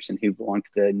Elias Anderson, who belonged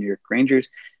to the New York Rangers.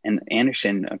 And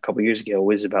Anderson, a couple years ago,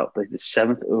 was about the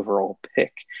 7th overall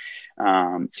pick.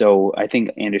 So I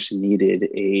think Anderson needed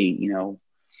a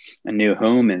new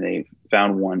home, and they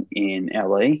found one in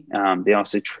LA. They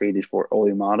also traded for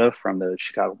Olli Maatta from the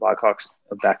Chicago Blackhawks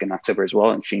back in October as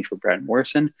well, in exchange for Brad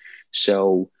Morrison.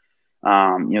 So,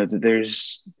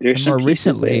 there's some more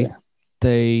recently there.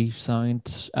 They signed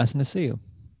Athanasiou.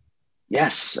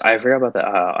 Yes, I forgot about the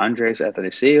Andres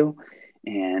Athanasiou,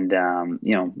 and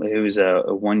it was a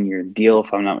 1-year deal,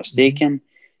 if I'm not mistaken.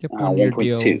 Yep, 1-year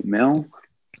deal. 1.2 mil.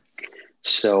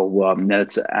 So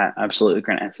that's absolutely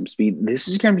going to add some speed. This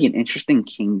is going to be an interesting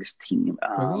Kings team.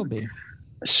 It will be.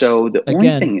 So the only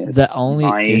Again, thing is the only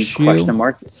my issue question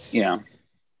mark. Yeah,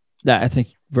 that I think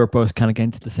we're both kind of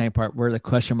getting to the same part where the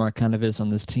question mark kind of is on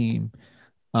this team.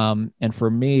 And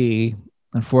for me,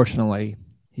 unfortunately,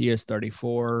 he is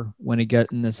 34 when he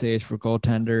get in this age for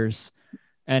goaltenders.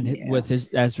 And yeah, with his,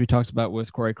 as we talked about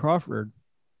with Corey Crawford,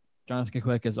 Jonathan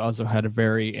Quick has also had a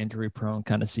very injury prone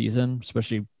kind of season,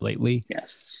 especially lately.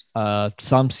 yes.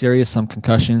 Some serious, some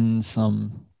concussions,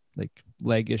 some like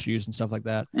leg issues and stuff like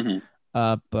that. Mm-hmm.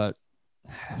 But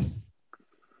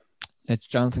it's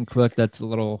Jonathan Quick that's a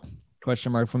little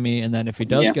question mark for me. And then if he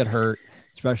does Yeah. get hurt,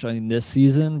 especially in this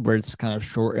season where it's kind of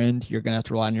shortened, you're going to have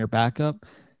to rely on your backup.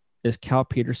 Is Cal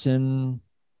Peterson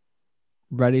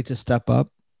ready to step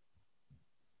up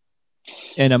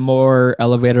in a more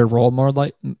elevated role, more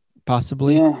like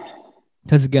possibly? Yeah.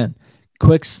 Because again,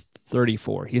 Quick's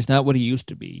 34. He's not what he used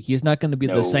to be. He's not going to be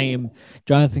No. the same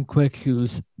Jonathan Quick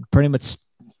who's pretty much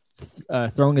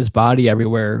throwing his body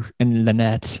everywhere in the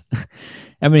net.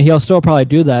 I mean, he'll still probably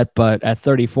do that, but at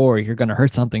 34, you're going to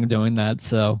hurt something doing that.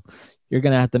 So you're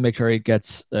going to have to make sure he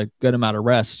gets a good amount of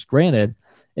rest. Granted,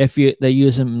 if they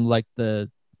use him like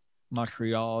the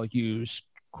Montreal used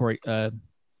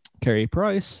Carey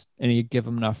Price and you give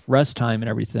him enough rest time and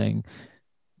everything,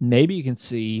 maybe you can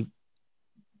see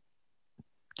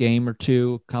game or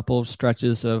two, couple of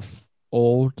stretches of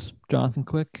old Jonathan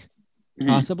Quick,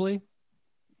 possibly.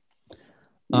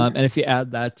 And if you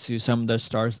add that to some of the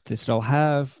stars that they still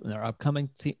have and their upcoming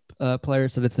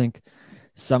players that I think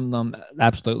some of them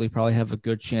absolutely probably have a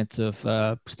good chance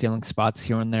of stealing spots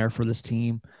here and there for this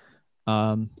team.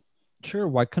 Sure,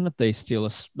 why couldn't they steal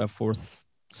a fourth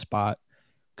spot?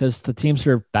 Because the teams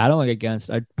they're battling against,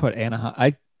 I'd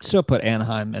still put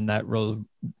Anaheim in that role.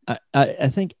 I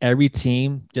think every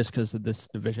team, just because of this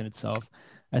division itself,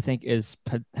 I think has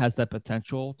that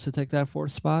potential to take that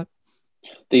fourth spot.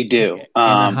 They do.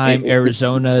 Anaheim,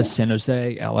 Arizona, San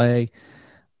Jose, LA.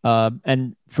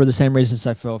 And for the same reasons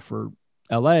I feel for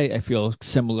LA, I feel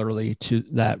similarly to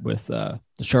that with the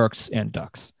Sharks and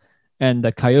Ducks. And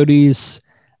the Coyotes,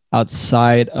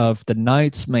 outside of the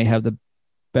Knights, may have the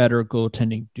better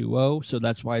goaltending duo. So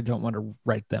that's why I don't want to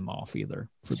write them off either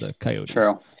for the Coyotes.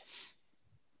 True.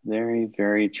 Very,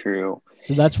 very true.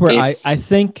 So that's where I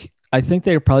think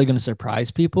they're probably going to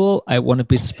surprise people. I wouldn't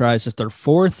be surprised if they're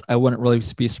fourth. I wouldn't really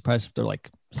be surprised if they're like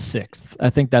sixth. I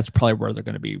think that's probably where they're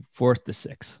going to be, fourth to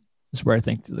sixth. Is where I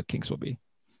think the Kings will be.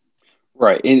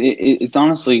 Right. It's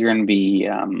honestly going to be.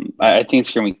 I think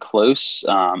it's going to be close.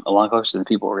 A lot closer than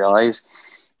people realize.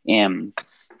 And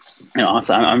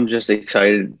honestly, I'm just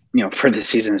excited, for the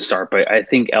season to start. But I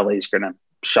think LA is going to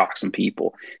shock some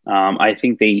people. I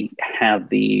think they have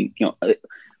the.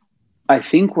 I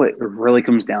think what it really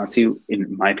comes down to,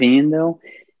 in my opinion, though,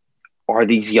 are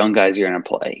these young guys you're going to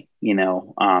play.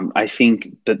 I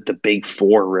think that the big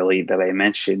four really that I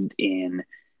mentioned in.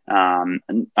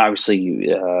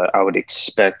 Obviously, I would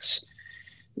expect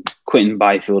Quentin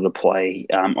Byfield to play,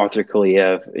 Arthur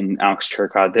Kaliev and Alex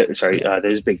Turcotte.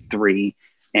 There's big three.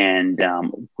 And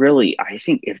really, I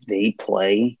think if they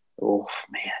play, oh,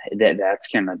 man, that's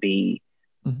going to be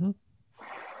mm-hmm.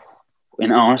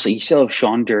 And honestly, you still have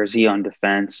Sean Dursey on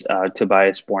defense,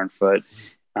 Tobias Bornfoot.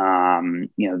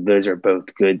 Those are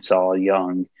both good, solid,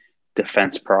 young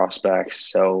defense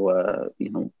prospects. So,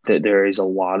 there is a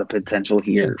lot of potential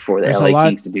here for the LA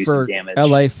Kings to do some damage.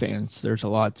 LA fans, there's a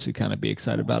lot to kind of be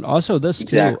excited about. Also, this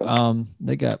exactly. too,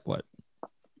 they got what?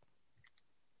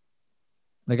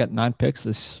 They got 9 picks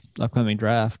this upcoming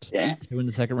draft. Yeah. 2 in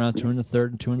the second round, 2 in the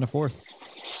third, and 2 in the fourth.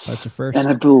 That's the first. And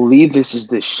I believe this is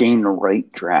the Shane Wright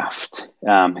draft,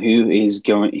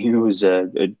 who was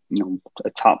a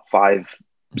top 5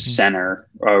 center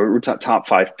or top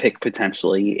 5 pick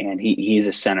potentially, and he's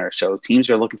a center. So teams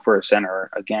are looking for a center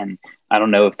again. I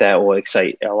don't know if that will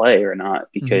excite LA or not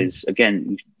because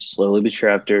again, slowly but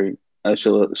surely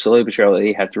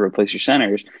you have to replace your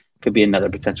centers. Could be another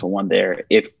potential one there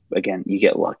if again you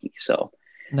get lucky. So.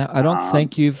 Now, I don't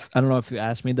think I don't know if you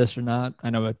asked me this or not. I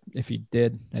know if you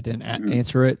did, I didn't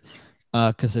answer it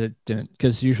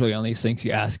because usually on these things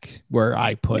you ask where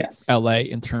I put LA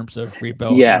in terms of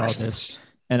rebuild and all this.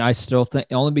 And I still think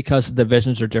only because the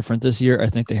divisions are different this year, I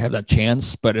think they have that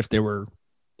chance. But if they were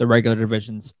the regular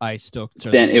divisions, I still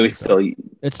then it was still.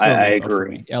 It's still I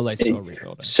agree. LA still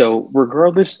rebuilding. So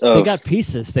regardless of they got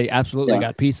pieces, they absolutely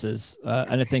got pieces,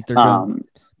 and I think they're doing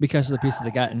because of the pieces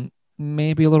they got and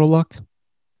maybe a little luck.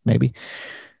 Maybe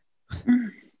a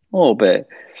little bit.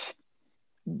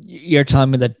 You're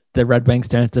telling me that the Red Wings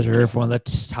didn't deserve one of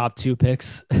the top 2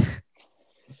 picks?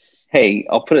 Hey,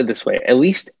 I'll put it this way. At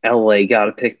least LA got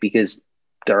a pick because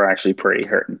they're actually pretty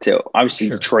hurting too. Obviously,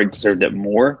 Sure. Detroit deserved it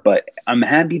more, but I'm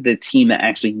happy the team that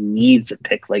actually needs a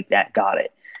pick like that got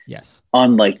it, Yes.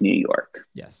 unlike New York.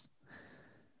 Yes.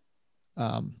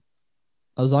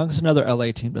 As long as another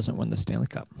LA team doesn't win the Stanley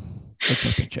Cup, the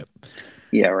championship.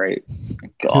 Yeah, right.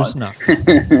 Close God.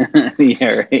 enough.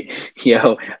 Yeah, right.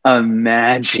 Yo,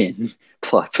 imagine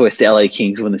plot twist LA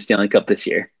Kings win the Stanley Cup this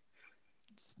year.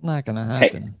 It's not gonna Hey,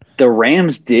 happen. the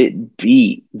Rams did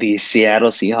beat the Seattle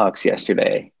Seahawks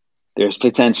yesterday. There's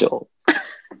potential.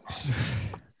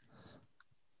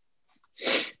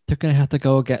 They're gonna have to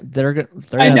go again. They're gonna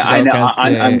I know, have to go I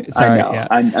know, against. I Sorry, know. yeah.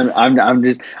 I'm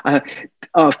just.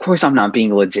 Of course, I'm not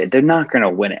being legit. They're not going to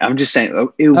win it. I'm just saying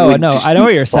it Oh, would no, just I know be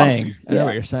what you're fun. saying. I know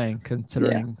what Yeah, you're saying.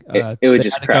 Considering it would they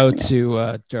just had to crack go me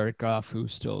up. to Jared Goff, who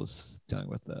still is dealing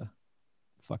with the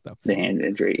fucked up The thumb, hand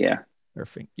injury. Yeah, or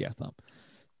thumb.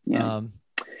 yeah.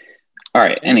 All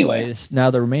right. Anyway, Anyways, now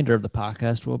the remainder of the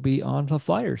podcast will be on the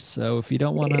Flyers. So if you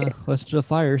don't want to listen to the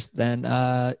Flyers, then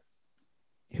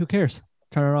who cares?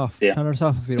 Turn it off. Yeah. Turn us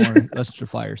off if you don't want to listen to the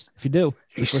Flyers. If you do,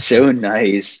 you're keep so listening.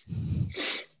 nice.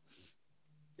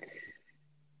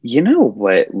 You know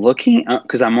what? Looking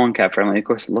because I'm on cap friendly, of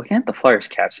course. Looking at the Flyers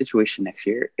cap situation next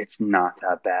year, it's not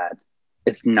that bad.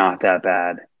 It's not that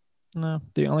bad. No,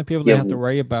 the only people Yeah, they have to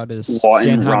worry about is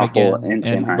Lawton, Sanheim Raffle, again and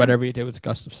and Sanheim. whatever you did with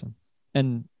Gustafson.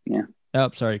 And yeah.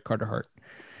 Oh, sorry, Carter Hart.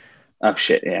 Oh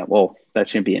shit! Yeah. Well, that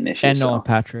shouldn't be an issue. And Nolan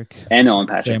Patrick. And Nolan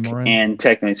Patrick. Sam Morin. And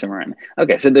technically Sam Morin.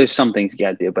 Okay, so there's some things you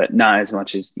got to do, but not as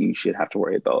much as you should have to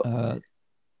worry about.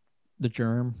 The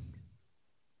Germ.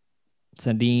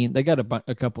 Sandine. They got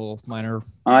a couple minor.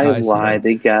 I lied.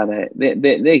 They got it.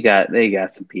 They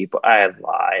got some people. I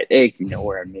lied.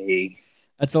 Ignore me.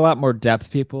 That's a lot more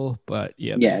depth people, but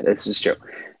yeah. Yeah, this is true.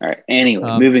 All right.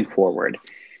 Anyway, moving forward.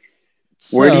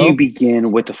 Where do you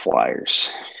begin with the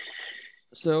Flyers?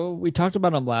 So we talked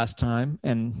about them last time,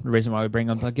 and the reason why we bring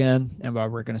them again, and why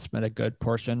we're going to spend a good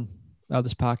portion of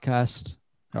this podcast,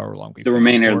 however long the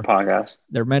remainder of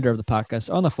the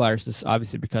podcast, on the Flyers is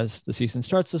obviously because the season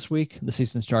starts this week. The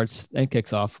season starts and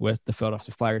kicks off with the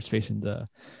Philadelphia Flyers facing the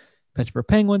Pittsburgh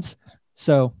Penguins.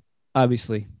 So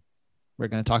obviously, we're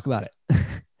going to talk about it.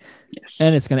 Yes,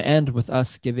 and it's going to end with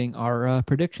us giving our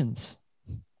predictions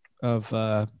of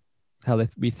how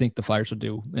we think the Flyers will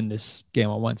do in this game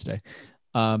on Wednesday.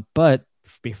 But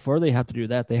before they have to do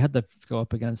that, they had to go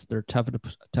up against their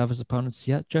toughest opponents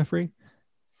yet, Jeffrey,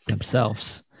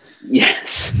 themselves.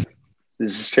 Yes,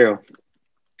 this is true.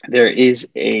 There is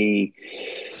a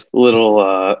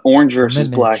little orange versus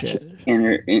black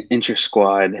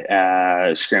inter-squad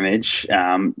scrimmage.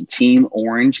 Team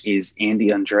Orange is Andy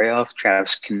Andreoff,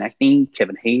 Travis Konecny,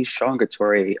 Kevin Hayes, Sean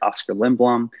Couturier, Oscar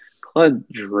Lindblom, Claude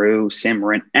Giroux, Sam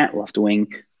Morin at left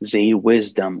wing, Zay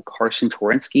Wisdom, Carson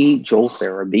Twarynski, Joel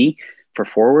Farabee. For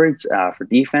forwards, for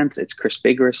defense, it's Chris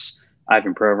Bigras,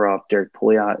 Ivan Provorov, Derek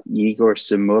Pouliot, Yegor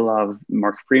Samulov,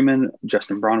 Mark Freeman,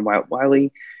 Justin Braun, Wyatt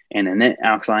Wiley, and Annette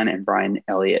Alexine and Brian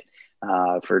Elliott.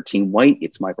 For Team White,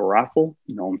 it's Michael Raffle,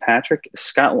 Nolan Patrick,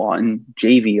 Scott Lawton,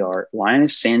 JVR,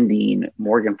 Linus Sandine,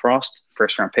 Morgan Frost,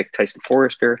 first-round pick Tyson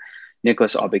Forrester,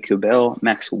 Nicholas Aube-Kubel,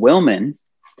 Max Willman,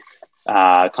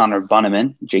 Connor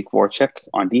Bunneman, Jake Voracek.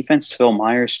 On defense, Phil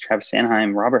Myers, Travis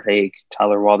Sanheim, Robert Haig,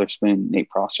 Tyler Walderspoon, Nate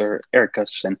Prosser, Eric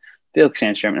Gustafson, Felix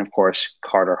Sandstrom, and of course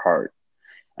Carter Hart.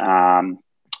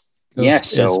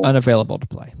 Is unavailable to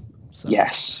play. So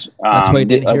yes, that's why you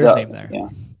didn't hear his name there. Yeah.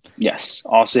 Yes.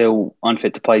 Also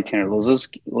unfit to play: Tanner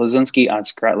Lazinski,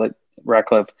 Isaac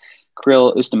Ratcliffe,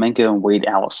 Kirill Ustamenko, and Wade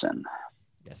Allison.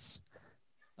 Yes.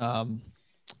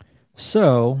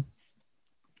 So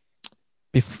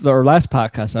before our last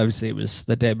podcast, obviously it was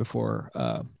the day before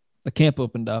the camp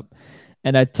opened up,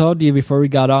 and I told you before we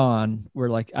got on, we're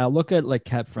like, I look at like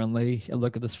cap friendly, I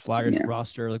look at this Flyers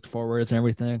roster, like forwards and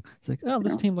everything. It's like, oh,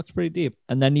 this team looks pretty deep,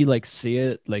 and then you like see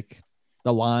it, like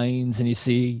the lines, and you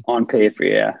see on paper,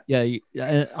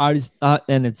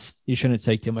 and it's you shouldn't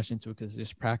take too much into it because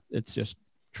it's just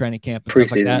training camp and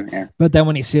preseason, stuff like that. But then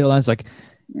when you see the lines, like,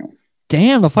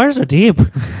 damn, the Flyers are deep.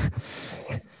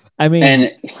 I mean,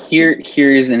 and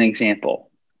here's an example: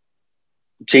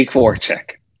 Jake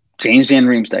Voracek, James Van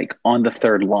Riemsdyk on the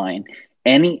third line.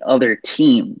 Any other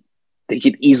team, they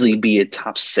could easily be a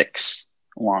top 6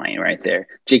 line right there.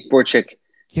 Jake Voracek,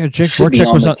 Jake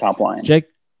Voracek was on the top line. Jake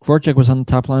Voracek was on the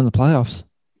top line in the playoffs,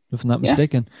 if I'm not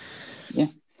mistaken. Yeah.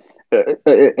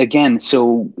 Again,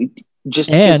 so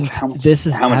just this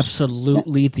is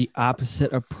absolutely the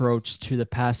opposite approach to the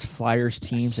past Flyers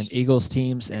teams and Eagles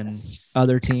teams and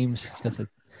other teams, because I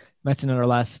mentioned in our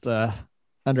last Under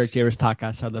Gavers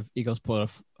podcast how the Eagles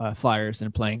pulled Flyers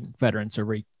and playing veterans are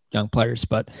young players.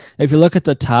 But if you look at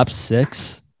the top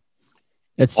 6,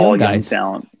 it's All young guys.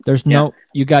 talent. There's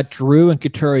you got Drew and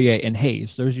Couturier and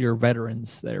Hayes. Those are your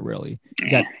veterans there, really.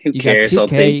 Who cares? Got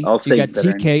TK, I'll say you got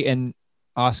veterans. TK and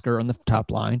Oscar on the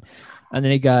top line. And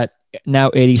then you got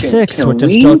now 86, which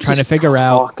I'm still trying to figure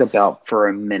out. Talk about for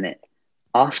a minute.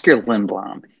 Oscar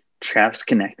Lindblom, Travis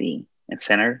Konecny, and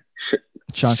center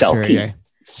Sean Couturier.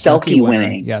 Selke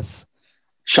winning. Yes.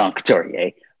 Sean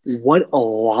Couturier. What a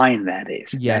line that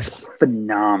is. Yes. That's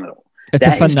phenomenal. It's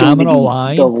a phenomenal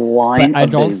line. The line I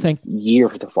don't think year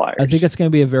for the Flyers. I think it's going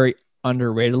to be a very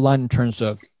underrated line in terms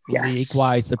of Yes.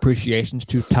 league-wide appreciations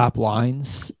to top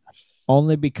lines.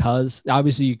 Only because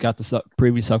obviously you got the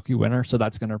previous Selke winner, so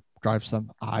that's going to drive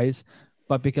some eyes.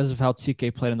 But because of how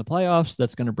TK played in the playoffs,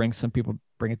 that's going to bring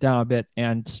it down a bit.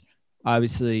 And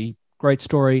obviously, great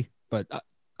story. But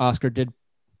Oscar did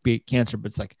beat cancer.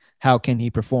 But it's like, how can he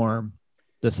perform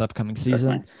this upcoming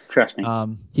season? Trust me.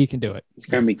 He can do it. It's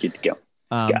going to be good to go.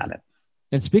 He's got it.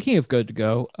 And speaking of good to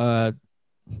go,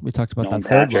 we talked about Nolan that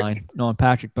third Patrick. line, Nolan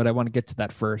Patrick. But I want to get to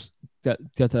that first. Get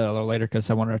to that a little later because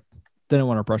didn't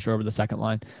want to brush over the second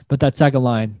line. But that second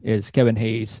line is Kevin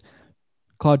Hayes,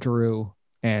 Claude Giroux,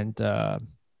 and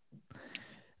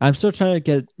I'm still trying to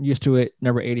get used to it.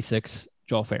 Number 86,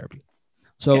 Joel Farabee.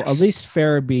 So Yes. at least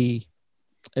Farabee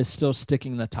is still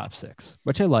sticking in the top 6,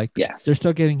 which I like. Yes. They're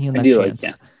still giving him that chance.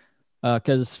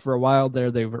 Because for a while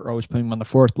there, they were always putting him on the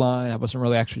fourth line. I wasn't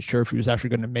really actually sure if he was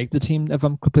actually going to make the team, if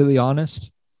I'm completely honest.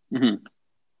 Mm-hmm.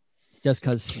 Just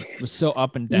because he was so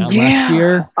up and down last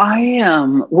year. I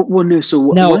am. Well, no.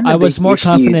 So no, I was more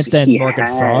confident than Morgan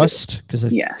had... Frost because I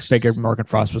yes. figured Morgan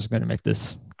Frost was going to make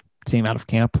this team out of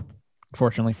camp.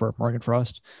 Fortunately for Morgan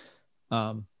Frost,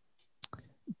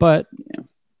 but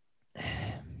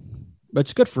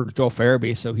it's good for Joel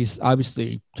Farabee. So he's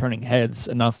obviously turning heads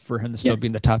enough for him to still be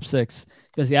in the top 6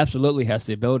 because he absolutely has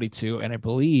the ability to. And I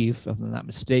believe, if I'm not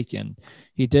mistaken,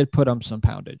 he did put on some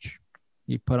poundage.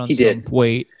 He put on some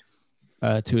weight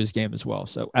to his game as well.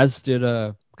 So as did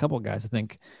a couple of guys. I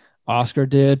think Oscar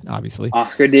did, obviously.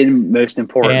 Oscar did most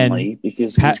importantly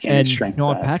because he's getting strength.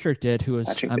 Nolan Patrick did, who is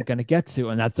I'm going to get to.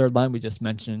 And that third line we just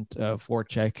mentioned,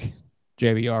 Voracek,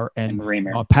 JVR, and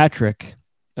Nolan Patrick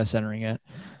centering it,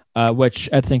 which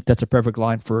I think that's a perfect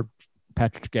line for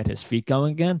Patrick to get his feet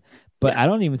going again. But I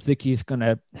don't even think he's going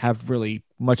to have really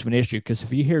much of an issue because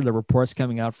if you hear the reports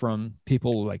coming out from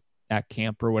people like at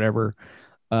camp or whatever,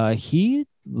 he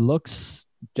looks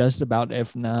just about,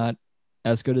 if not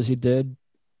as good as he did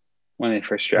when they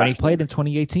first drafted. When he played in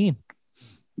 2018.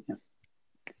 Yeah.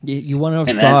 You want to have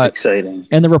and thought. That's exciting.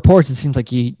 And the reports, it seems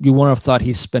like you want to have thought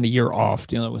he spent a year off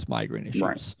dealing with migraine issues.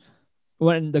 Right.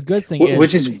 When the good thing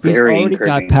which is very he's already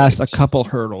got past a couple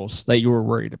hurdles that you were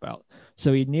worried about.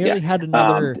 So he nearly had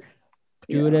another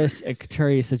Judas and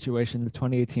Couturier situation in the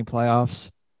 2018 playoffs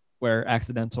where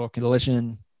accidental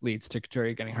collision leads to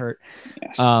Couturier getting hurt.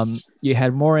 Yes. You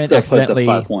had Morin Still accidentally.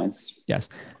 Puts up 5 points. Yes,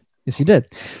 he did.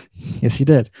 Yes, he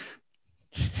did.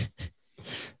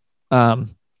 You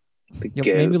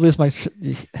made me lose my.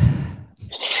 You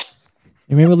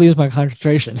made me lose my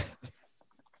concentration.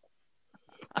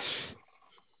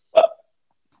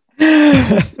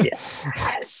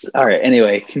 Yes. All right.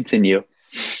 Anyway, continue.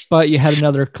 But you had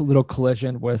another little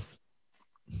collision with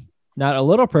not a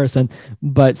little person,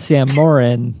 but Sam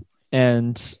Morin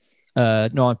and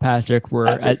Nolan Patrick were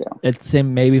at the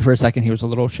same. Maybe for a second he was a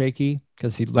little shaky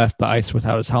because he left the ice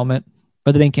without his helmet,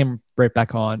 but then he came right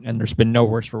back on, and there's been no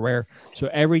worse for wear. So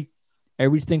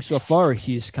everything so far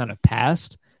he's kind of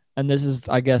passed, and this is,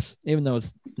 I guess, even though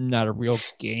it's not a real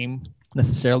game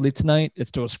necessarily tonight, it's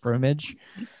still a scrimmage.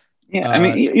 Yeah, I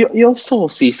mean, you'll still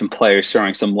see some players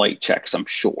throwing some light checks, I'm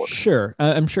sure. Sure,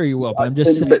 I'm sure you will, but I'm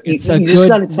just saying. But you just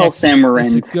got to tell Sam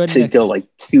Morin to go like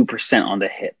 2% on the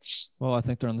hits. Well, I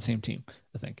think they're on the same team.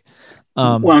 I think.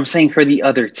 Well, I'm saying for the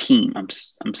other team,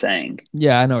 I'm saying.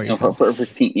 Yeah, I know what you're saying. For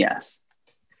team, yes.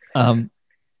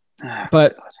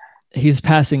 But he's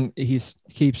passing. He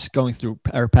keeps going through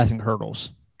or passing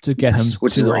hurdles to get him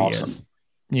which to is where awesome. He is.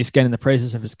 And he's getting the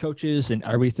praises of his coaches and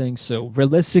everything. So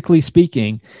realistically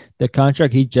speaking, the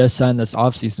contract he just signed this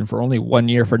offseason for only 1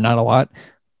 year for not a lot,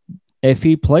 if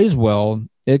he plays well,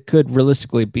 it could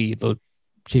realistically be the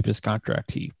cheapest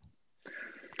contract he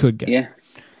could get. Yeah.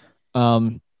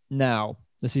 Now,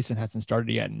 the season hasn't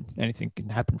started yet, and anything can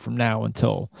happen from now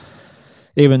until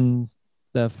even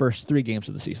the first 3 games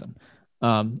of the season.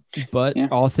 But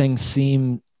all things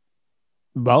seem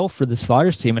well for this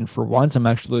Flyers team. And for once, I'm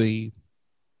actually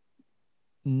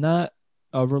not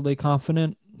overly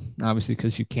confident, obviously,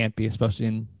 because you can't be, especially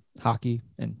in hockey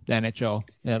and the NHL.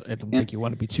 I don't think you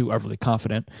want to be too overly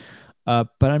confident. But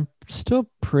I'm still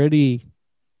pretty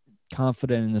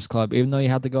confident in this club, even though you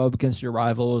have to go up against your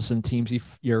rivals and teams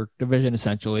your division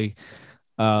essentially.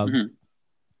 Mhm.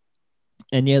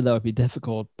 And yeah, that would be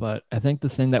difficult. But I think the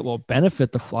thing that will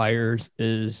benefit the Flyers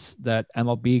is that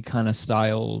MLB kind of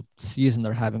style season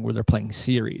they're having where they're playing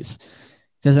series.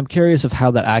 Because I'm curious of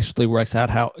how that actually works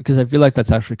out. Because I feel like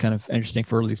that's actually kind of interesting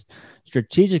for at least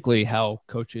strategically how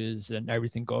coaches and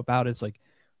everything go about it. It's like,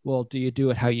 well, do you do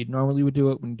it how you normally would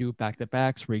do it when you do back to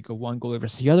backs, where you go one goalie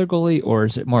versus the other goalie, or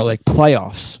is it more like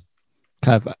playoffs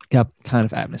kind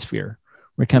of atmosphere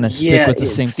where you kind of stick Yeah, with the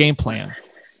same game plan?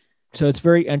 So it's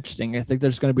very interesting. I think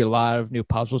there's going to be a lot of new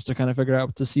puzzles to kind of figure out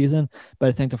with the season, but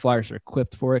I think the Flyers are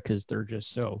equipped for it because they're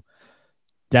just so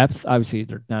depth. Obviously,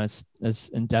 they're not as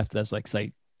in depth as like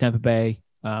say Tampa Bay.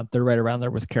 They're right around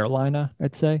there with Carolina,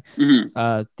 I'd say.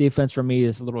 Mhm. Defense for me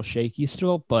is a little shaky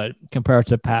still, but compared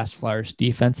to past Flyers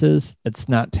defenses, it's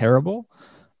not terrible.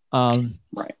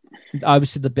 Right.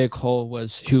 Obviously, the big hole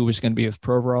was who was going to be with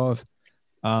Provorov.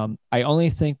 I only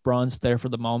think Braun's there for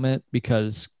the moment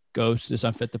because Ghost is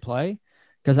unfit to play.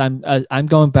 Because I'm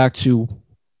going back to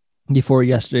before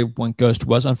yesterday when Ghost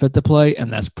was unfit to play,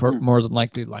 and that's Mhm. more than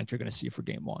likely the lines you're going to see for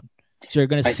game one. So you're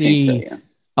going to I think so. see, Yeah.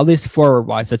 at least forward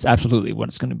wise, that's absolutely what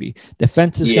it's going to be.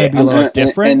 Defense is going Yeah, to be a little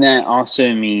different. and that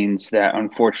also means that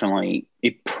unfortunately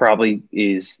it probably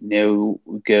is no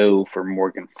go for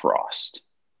Morgan Frost.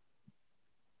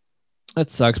 That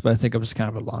sucks, but I think it was kind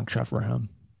of a long shot for him.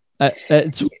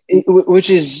 Which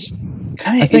is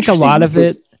kind I of think a lot of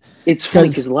it. It's funny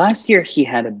because last year he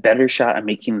had a better shot at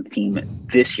making the team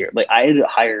this year. Like I had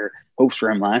higher hopes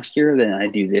for him last year than I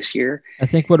do this year. I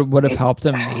think what would have helped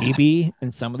him maybe,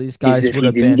 and some of these Is guys if would he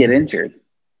have didn't been. get injured.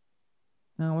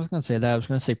 No, I wasn't going to say that. I was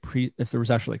going to say if there was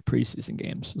actually like preseason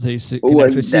games, so you can Well,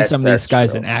 actually see some of these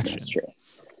guys true. in action. That's true.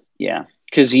 Yeah,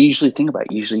 because you usually think about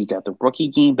it. Usually you got the rookie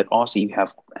game, but also you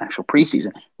have actual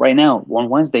preseason. Right now, on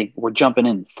Wednesday, we're jumping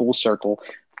in full circle.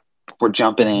 We're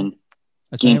jumping in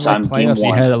game time, playoffs, game you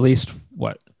one. had at least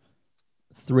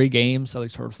 3 games, at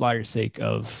least for Flyers' sake,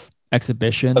 of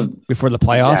exhibition before the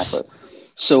playoffs. Exactly.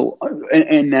 So,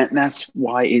 and that's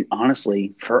why it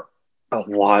honestly for a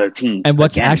lot of teams. And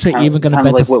what's actually even going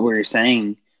to like what we were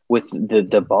saying with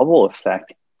the bubble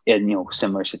effect, and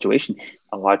similar situation.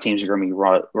 A lot of teams are going to be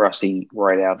rusty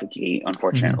right out the gate,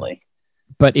 unfortunately.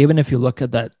 Mm-hmm. But even if you look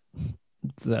at that,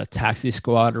 the taxi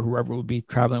squad or whoever would be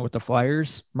traveling with the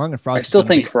Flyers, Morgan Frost. I still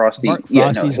think Frosty.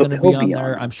 Frosty's going to be on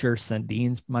there. I'm sure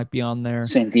Sandin's might be on there.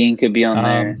 Sandin could be on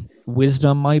there.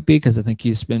 Wisdom might be because I think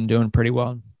he's been doing pretty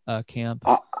well in camp.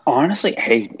 Honestly,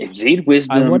 hey, if Zade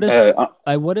Wisdom, I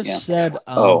would have said.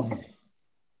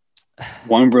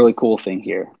 One really cool thing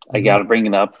here. Mm-hmm. I got to bring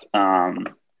it up.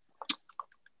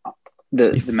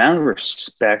 The amount of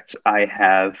respect I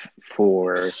have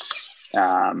for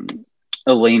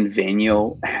Alain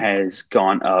Vigneault has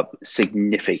gone up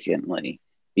significantly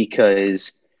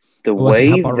because the way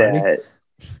that,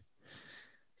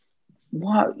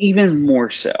 well, even more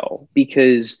so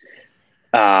because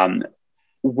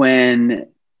when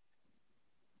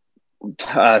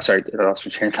sorry, I lost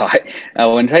my train of thought.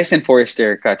 When Tyson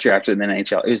Forster got drafted in the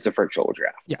NHL, it was the virtual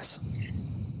draft. Yes,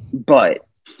 but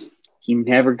he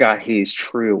never got his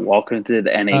true welcome to the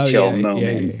NHL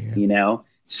moment. Yeah.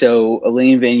 So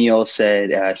Alain Vigneault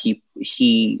said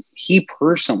he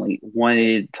personally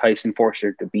wanted Tyson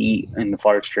Forster to be in the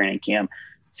Flyers training camp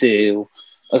to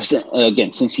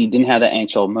again, since he didn't have that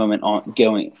NHL moment on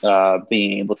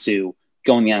being able to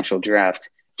go in the actual draft.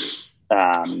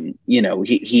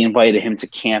 He invited him to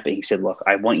camp and he said, look,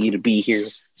 I want you to be here.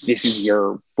 This is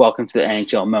your welcome to the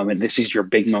NHL moment. This is your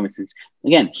big moment. Since,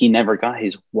 again, he never got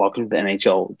his welcome to the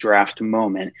NHL draft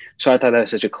moment. So I thought that was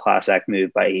such a class act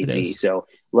move by AV. So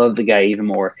love the guy even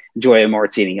more. Enjoy a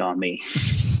martini on me.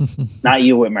 Not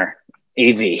you, Whitmer.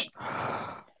 AV.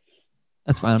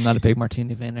 That's fine. I'm not a big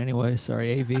martini fan anyway.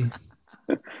 Sorry, AV.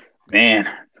 Man,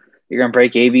 you're going to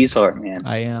break AV's heart, man.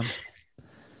 I am.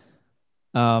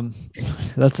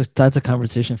 That's a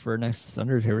conversation for next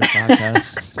Thunder Heroes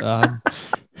podcast.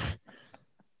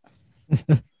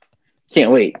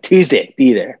 Can't wait. Tuesday,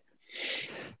 be there.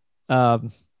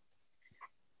 But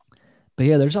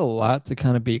yeah, there's a lot to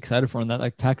kind of be excited for in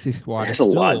that taxi squad. There's a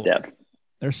lot of depth.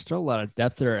 There's still a lot of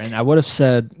depth there, and I would have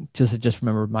said just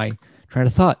remember my train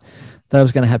of thought that I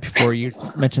was going to have before you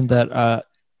mentioned that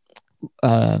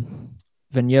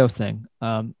Vigneault thing.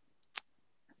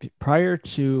 Prior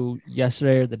to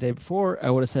yesterday or the day before,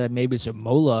 I would have said maybe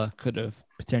Zamola could have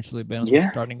potentially been on the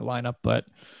starting lineup, but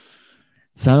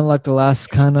it sounded like the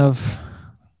last kind of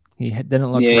he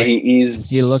didn't look great.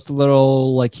 He looked a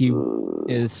little like he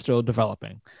is still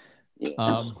developing,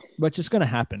 which is going to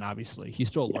happen. Obviously, he's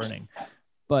still learning.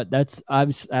 but that's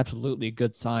absolutely a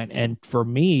good sign. And for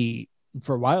me,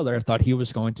 for a while there, I thought he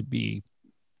was going to be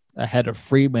ahead of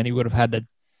Freeman. He would have had to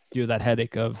do that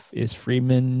headache of, is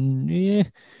Freeman, do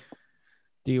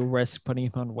you risk putting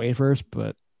him on waivers?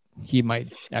 But he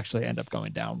might actually end up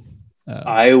going down.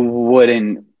 I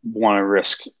wouldn't want to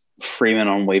risk Freeman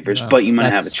on waivers, but you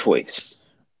might have a choice.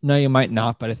 No, you might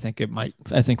not, but I think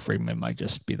Freeman might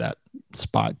just be that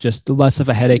spot, just less of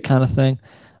a headache kind of thing.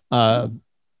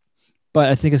 But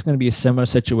I think it's going to be a similar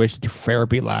situation to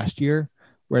Farabee last year,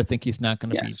 where I think he's not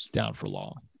going to be down for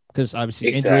long, because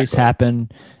obviously injuries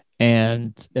happen.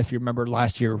 And if you remember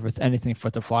last year with anything for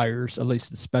the Flyers, at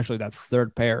least especially that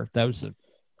third pair, that was a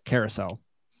carousel.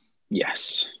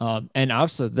 Yes. And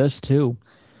also this too,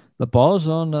 the ball's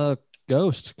on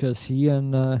Ghost, because he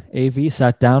and AV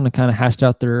sat down and kind of hashed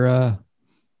out their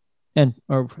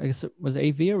or I guess it was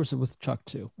AV, or was it with Chuck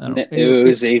too? I don't know. It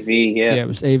was AV, yeah. Yeah, it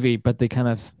was AV, but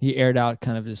he aired out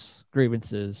kind of his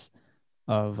grievances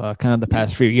of kind of the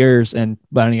past few years, and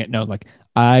letting it know, like,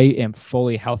 I am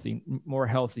fully healthy, more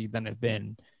healthy than I've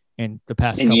been in the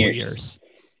past couple of years.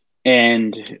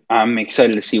 And I'm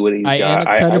excited to see what he's got. I am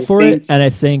excited for it, and I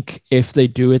think if they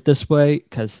do it this way,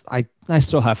 because I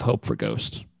still have hope for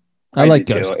Ghost. I like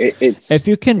Ghost. If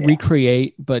you can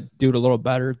recreate, but do it a little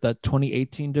better, that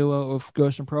 2018 duo of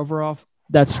Ghost and Provorov,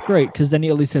 that's great, because then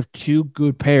you at least have two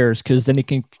good pairs, because then you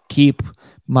can keep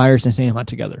Myers and Sanheim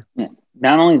together. Yeah.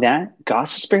 Not only that,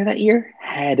 Gostisbehere that year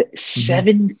had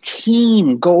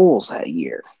 17 goals that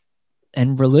year.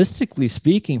 And realistically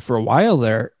speaking, for a while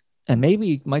there, and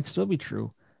maybe it might still be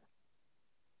true,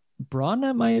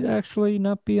 Brana might actually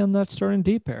not be on that starting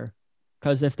D pair.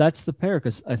 Because if that's the pair,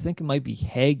 because I think it might be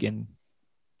Hagen,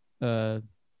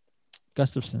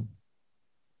 Gustafsson.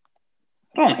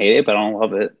 I don't hate it, but I don't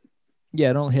love it.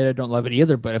 Yeah, I don't hate it, don't love it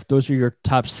either. But if those are your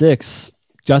top six,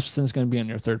 Gustafsson's going to be on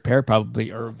your third pair probably,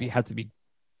 or have to be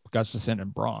Gustafsson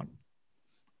and Braun.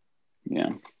 Yeah.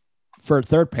 For a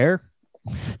third pair?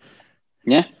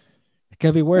 Yeah. It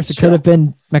could be worse. It could have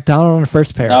been McDonald on the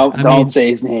first pair. No, don't say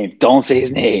his name. Don't say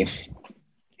his name.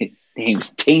 His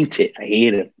name's tainted. I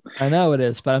hate it. I know it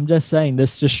is, but I'm just saying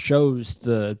this just shows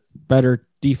the better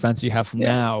defense you have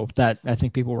now that I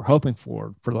think people were hoping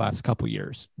for the last couple of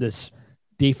years. This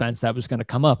defense that was going to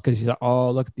come up, because you thought,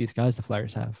 oh, look at these guys the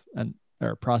Flyers have, and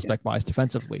or prospect-wise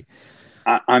defensively.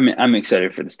 I'm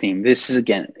excited for this team. This is,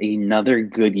 again, another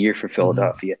good year for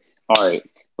Philadelphia. All right,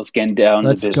 let's get down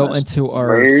to business. Let's go into our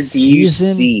Where do you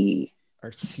see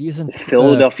our season the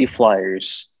Philadelphia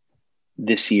Flyers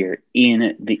this year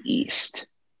in the East?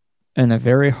 In a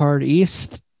very hard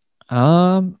East?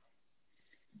 Now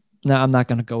I'm not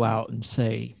going to go out and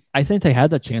say I think they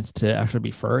had the chance to actually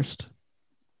be first.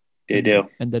 They do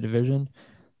in the division.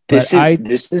 This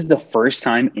is the first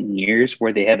time in years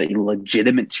where they have a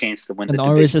legitimate chance to win the division.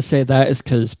 And the reason to say that is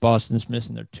because Boston's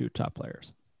missing their two top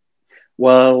players.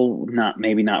 Well,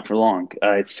 maybe not for long.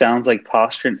 It sounds like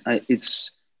Pastrnak.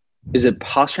 Is it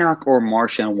Pastrnak or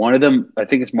Marchand? One of them, I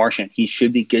think it's Marchand. He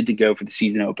should be good to go for the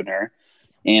season opener,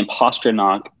 and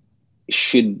Pastrnak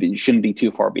shouldn't be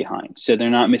too far behind. So they're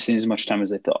not missing as much time as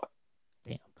they thought.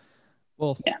 Damn.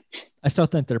 Well, yeah. I still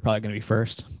think they're probably going to be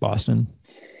first, Boston.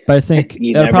 But I think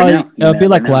it'll be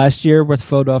like last year with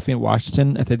Philadelphia and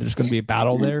Washington. I think there's going to be a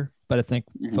battle there, but I think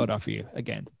Philadelphia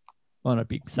again want to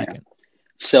be second. Yeah.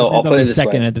 So I'll put it this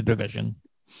second way. in the division.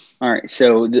 All right.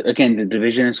 So again, the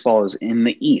division as follows: in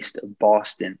the East,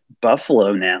 Boston,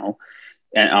 Buffalo now,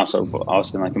 and also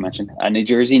Austin, like I mentioned, New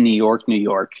Jersey, New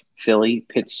York, Philly,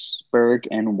 Pittsburgh,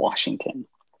 and Washington.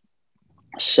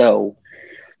 So,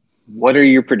 what are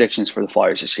your predictions for the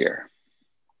Flyers this year?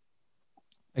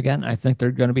 Again, I think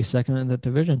they're going to be second in the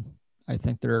division. I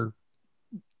think they're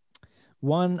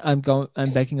one. I'm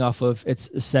backing off of it's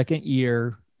the second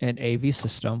year in AV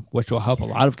system, which will help a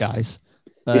lot of guys,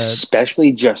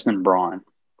 especially Justin Braun.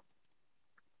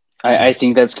 I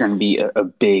think that's going to be a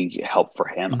big help for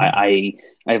him. Mm-hmm. I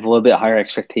have a little bit higher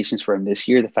expectations for him this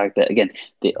year. The fact that, again,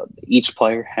 each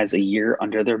player has a year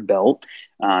under their belt.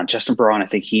 Justin Braun, I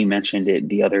think he mentioned it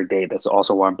the other day. That's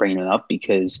also why I'm bringing it up,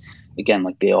 because, again,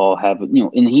 like they all have,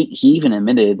 and he even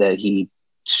admitted that he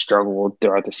struggled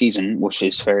throughout the season, which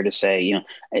is fair to say,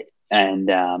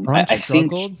 and I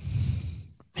struggled? Think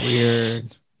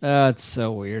weird. It's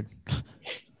so weird.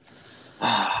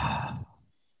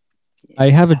 I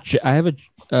have a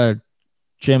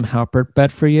Jim Halpert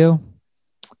bet for you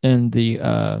in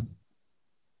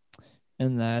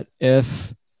that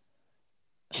if,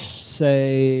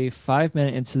 say, 5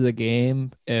 minutes into the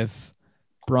game, if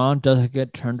Braun doesn't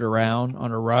get turned around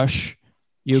on a rush,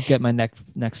 you get my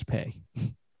next pay.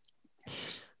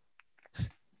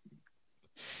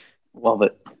 Love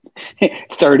it.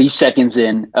 30 seconds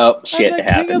in. Oh, shit, I'm the it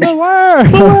king of happened. the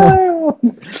world.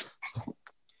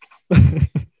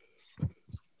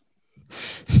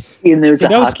 Even though it's You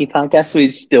a know it's hockey podcast, we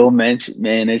still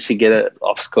managed to get it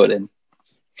off code in.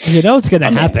 it's gonna I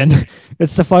mean, happen.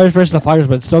 It's the Flyers versus the Flyers,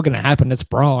 but it's still gonna happen. It's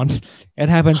Braun. It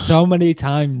happened so many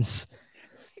times.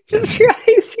 Jesus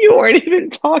Christ, you weren't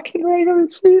even talking right over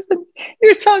the season.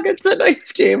 You're talking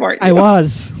tonight's game, aren't you? I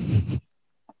was.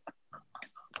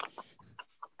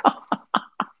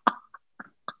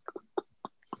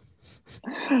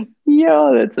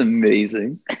 Yo, that's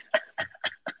amazing.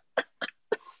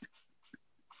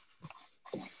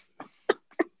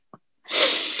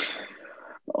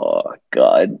 Oh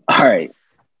God. All right.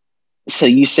 So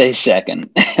you say second.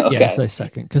 Okay. Yeah, so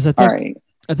second because I All think right.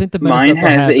 I think the Mine benefit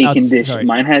they'll has have a outs- condition. sorry.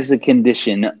 Mine has a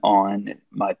condition on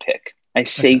my pick. I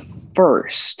say Okay.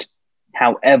 first.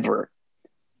 However,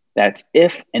 that's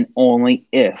if and only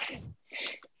if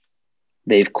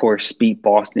they, of course, beat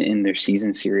Boston in their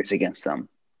season series against them.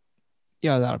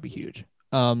 Yeah, that'll be huge.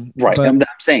 Right. But I'm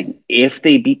saying if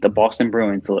they beat the Boston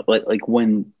Bruins, like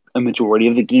win a majority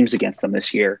of the games against them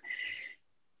this year,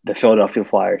 the Philadelphia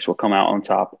Flyers will come out on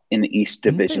top in the East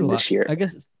Division this year. I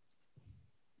guess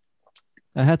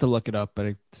I had to look it up, but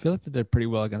I feel like they did pretty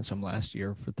well against them last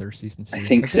year for their season series.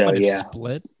 think they so, might have yeah.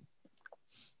 Split.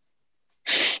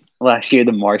 Last year,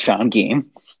 the Marchand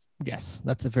game. Yes,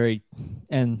 that's a very,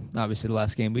 and obviously the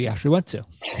last game we actually went to.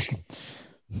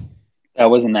 That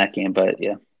wasn't that game, but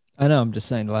yeah. I know. I'm just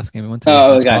saying the last game we went to.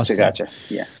 Oh, Was gotcha. Boston.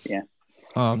 Yeah.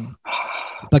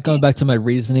 But going back to my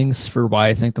reasonings for why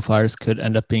I think the Flyers could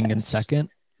end up being in second.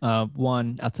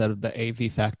 One, outside of the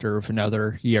AV factor of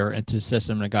another year into the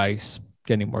system and the guys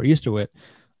getting more used to it.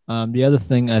 The other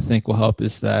thing I think will help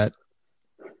is that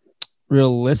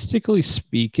realistically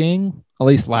speaking, at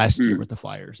least last year with the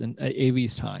Flyers and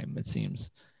AV's time, it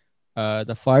seems,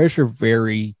 the Flyers are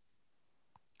very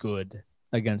good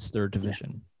against their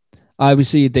division.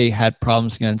 Obviously, they had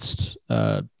problems against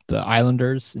the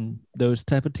Islanders and those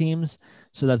type of teams.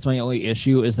 So that's my only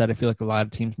issue is that I feel like a lot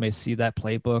of teams may see that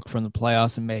playbook from the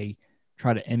playoffs and may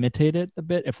try to imitate it a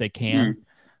bit if they can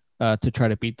to try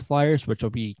to beat the Flyers, which will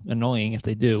be annoying if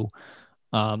they do.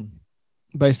 But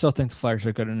I still think the Flyers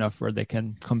are good enough where they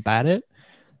can combat it.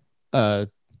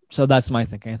 So that's my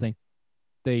thinking. I think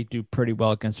they do pretty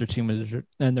well against their team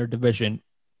and their division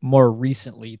more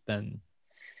recently than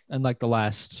in like the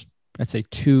last, I'd say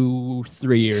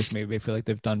 2-3 years, maybe. I feel like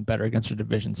they've done better against their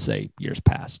division, say, years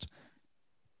past.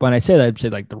 When I say that, I'd say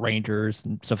like the Rangers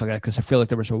and stuff like that, because I feel like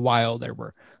there was a while there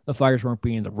where the Flyers weren't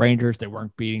beating the Rangers, they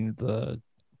weren't beating the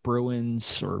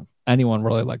Bruins or anyone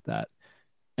really like that.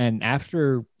 And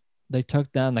after they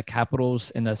took down the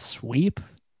Capitals in a sweep,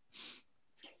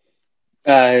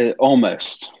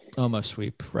 almost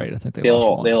sweep, right? I think they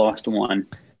lost one.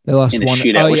 They lost in a one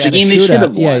shootout, which the game they should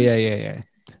have won. Yeah.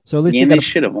 So at least they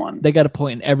should have won. They got a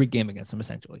point in every game against them,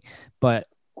 essentially. But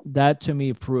that to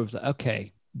me proves that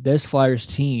okay, this Flyers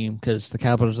team, because the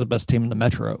Capitals are the best team in the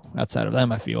Metro. Outside of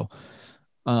them, I feel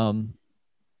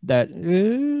that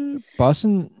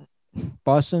Boston,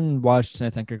 Washington, I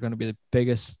think are going to be the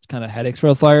biggest kind of headaches for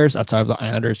the Flyers. Outside of the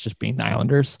Islanders, just being the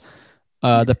Islanders.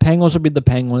 The Penguins will be the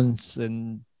Penguins,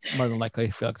 and more than likely, I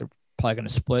feel like they're probably going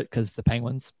to split because the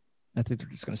Penguins. I think they're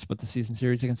just going to split the season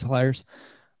series against the Flyers.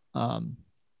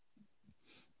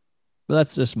 But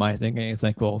that's just my thinking. I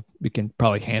think, we can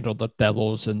probably handle the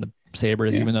Devils and the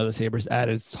Sabres, even though the Sabres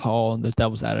added Hall and the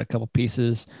Devils added a couple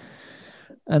pieces.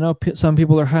 I know some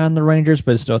people are high on the Rangers,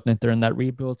 but I still think they're in that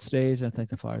rebuild stage. I think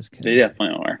the Flyers can. They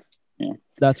definitely are. Yeah.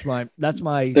 That's my.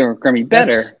 They're going to be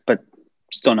better, but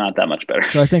still not that much better.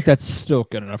 So I think that's still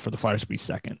good enough for the Flyers to be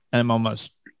second. And I'm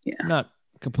almost not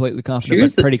completely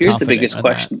confident, but pretty confident. Here's the biggest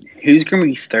question: who's going to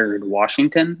be third?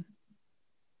 Washington?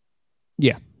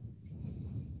 Yeah.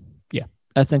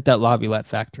 I think that Laviolette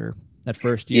factor that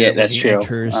first year. Yeah, that's true.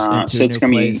 So it's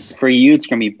going to be for you. It's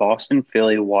going to be Boston,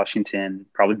 Philly, Washington,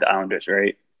 probably the Islanders,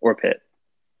 right, or Pitt.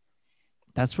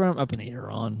 That's where I'm up in the air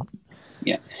on.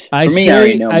 Yeah, I'd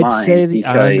say the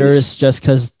Islanders just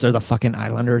because they're the fucking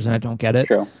Islanders, and I don't get it.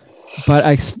 True. But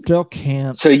I still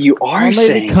can't. So you are only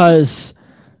saying because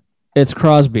it's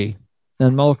Crosby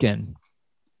and Malkin.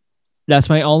 That's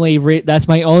my only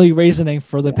reasoning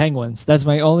for the Penguins. That's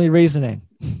my only reasoning.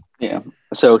 Yeah.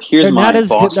 So here's they're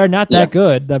not that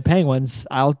good. The Penguins,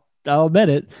 I'll admit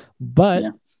it, but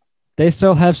they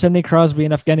still have Sidney Crosby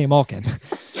and Evgeny Malkin.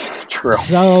 True.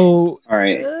 So all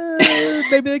right,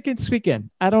 maybe they can squeak in.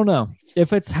 I don't know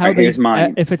if it's how here's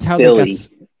mine. If it's how Philly,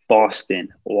 Boston,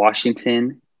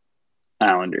 Washington,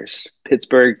 Islanders,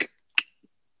 Pittsburgh.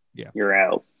 Yeah, you're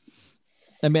out.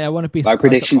 I mean, I wouldn't be my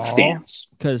prediction stands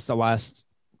because the last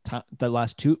the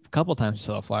last couple times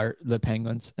to the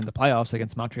Penguins in the playoffs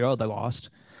against Montreal, they lost.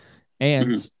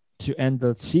 And to end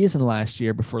the season last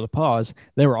year before the pause,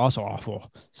 they were also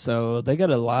awful. So they got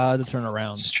a lot to turn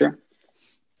around. It's true.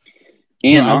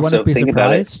 And so I also, wouldn't be think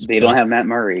surprised. About it. They don't have Matt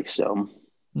Murray, so.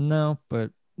 No,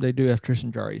 but they do have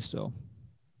Tristan Jarry still.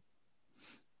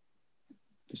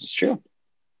 This is true.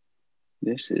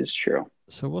 This is true.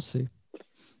 So we'll see.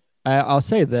 I'll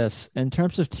say this. In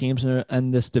terms of teams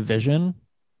in this division,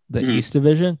 the East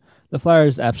Division, the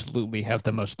Flyers absolutely have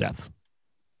the most depth.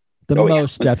 The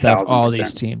most depth out of all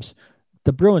these teams.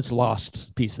 The Bruins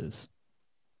lost pieces.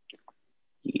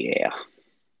 Yeah.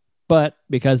 But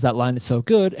because that line is so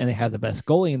good and they have the best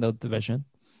goalie in the division,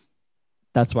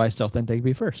 that's why I still think they'd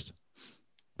be first.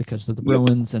 Because of the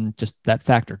Bruins and just that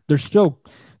factor. They're still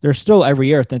every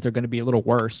year I think they're going to be a little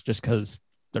worse just because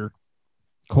their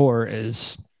core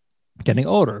is getting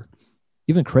older.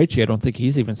 Even Krejci, I don't think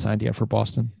he's even signed yet for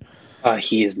Boston.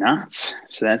 He is not.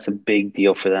 So that's a big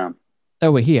deal for them.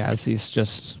 Oh, wait, he has. He's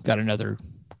just got another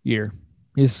year.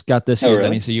 He's got this year, really?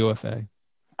 Then he's a UFA.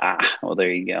 Well,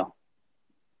 there you go.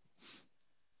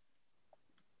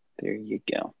 There you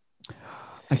go.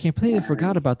 I completely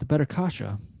forgot about the Better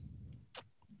Kasha.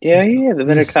 Yeah, the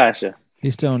Better Kasha.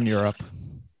 He's still in Europe.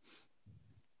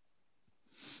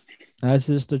 As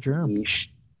is the Germ.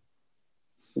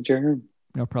 The Germ.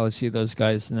 You'll probably see those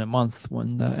guys in a month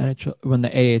when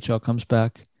the AHL comes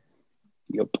back.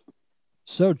 Yep.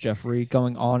 So, Jeffrey,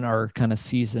 going on our kind of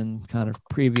season kind of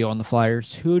preview on the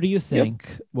Flyers, who do you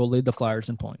think will lead the Flyers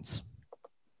in points?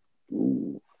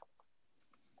 Ooh.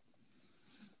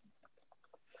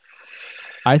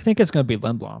 I think it's going to be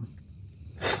Lindblom.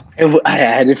 I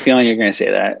had a feeling you're going to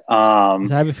say that. I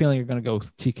have a feeling you're going to go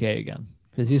with TK again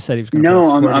because you said he was going to.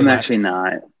 No, I'm actually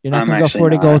not. You're not going to go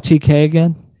 40 goal TK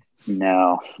again?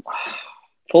 No.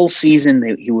 Full season,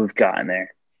 he would have gotten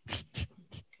there.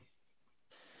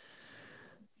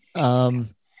 I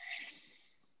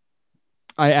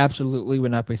absolutely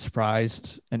would not be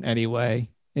surprised in any way,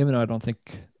 even though I don't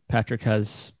think Patrick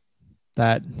has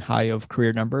that high of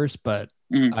career numbers, but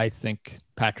I think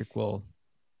Patrick will.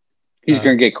 He's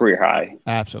going to get career high.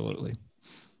 Absolutely.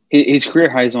 His career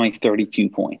high is only 32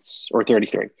 points or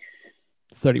 33.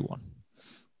 31.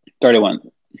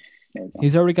 31.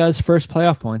 He's already got his first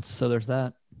playoff points, so there's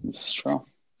that. This is true.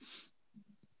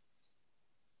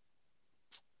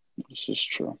 This is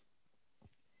true.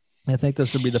 I think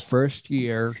this will be the first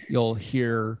year you'll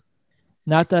hear,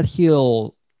 not that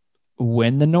he'll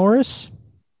win the Norris,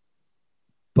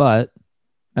 but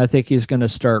I think he's going to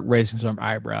start raising some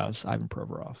eyebrows, Ivan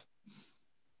Provorov.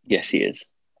 Yes, he is.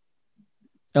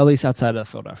 At least outside of the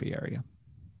Philadelphia area.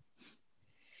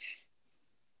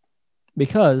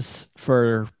 Because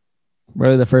for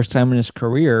really the first time in his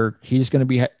career, he's going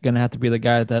to have to be the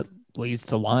guy that leads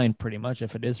the line pretty much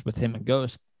if it is with him and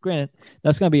Ghost. Granted,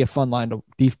 that's going to be a fun line to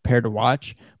pair to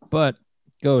watch, but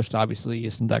Ghost obviously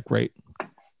isn't that great.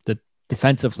 The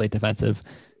defensive.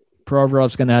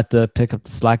 Provorov's going to have to pick up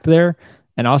the slack there.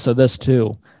 And also this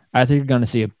too. I think you're going to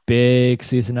see a big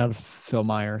season out of Phil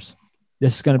Myers.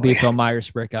 This is going to be Phil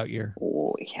Myers' breakout year.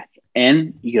 Oh, yeah.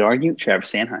 And you could argue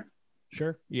Travis Sanheim.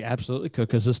 Sure. Yeah, absolutely could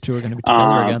because those two are going to be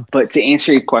together again. But to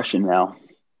answer your question now,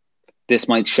 this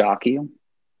might shock you.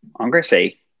 I'm going to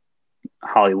say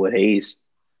Hollywood Hayes.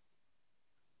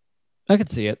 I could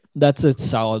see it. That's a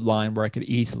solid line where I could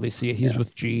easily see it. He's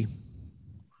with G.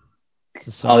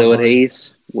 Hollywood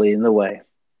Hayes leading the way.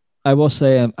 I will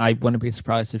say I wouldn't be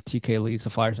surprised if TK leads the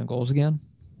Flyers in goals again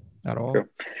at all. Sure.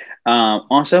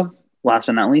 Also, last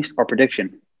but not least, our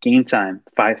prediction. Game time,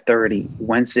 5:30,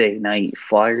 Wednesday night,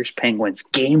 Flyers, Penguins,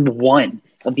 game 1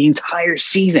 of the entire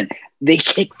season. They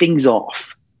kick things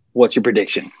off. What's your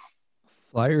prediction?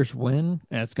 Flyers win,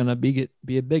 and it's going to be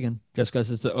a big one just because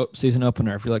it's a season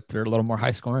opener. I feel like they're a little more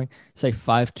high scoring. Say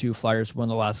 5-2, Flyers win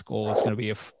the last goal. It's going to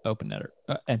be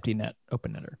empty net,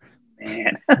 open netter.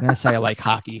 Man. And I say I like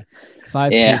hockey.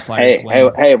 5-2 Flyers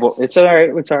win. Hey, well, it's all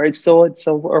right. It's all right. It's still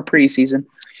our preseason.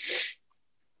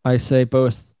 I say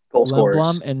both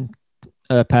Lindblom and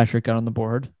Patrick got on the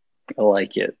board. I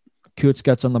like it. Coots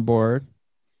gets on the board.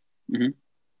 Mm-hmm.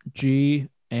 G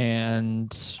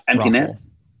and empty net.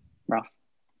 Ruff.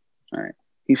 All right.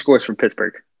 He scores for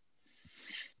Pittsburgh.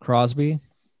 Crosby.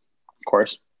 Of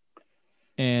course.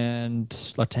 And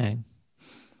Letang.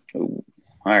 Ooh.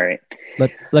 All right.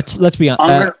 Let's be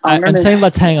honest. I'm saying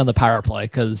let's hang on the power play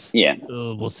because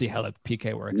we'll see how the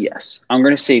PK works. Yes. I'm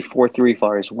going to say 4-3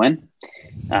 Flyers win.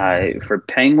 For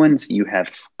Penguins, you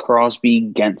have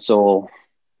Crosby, Gensel,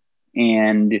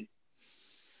 and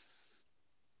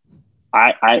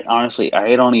I honestly,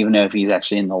 I don't even know if he's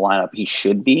actually in the lineup. He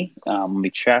should be. Let me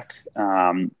check.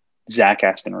 Zach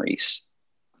Aston Reese.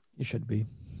 He should be.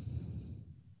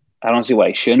 I don't see why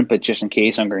he shouldn't, but just in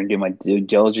case, I'm going to do my due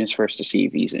diligence first to see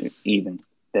if he's even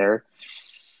there.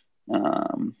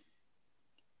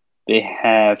 They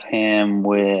have him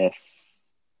with.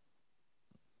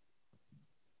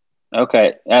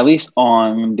 Okay, at least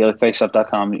on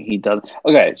dailyfaceoff.com, he does.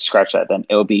 Okay, scratch that then.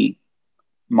 It'll be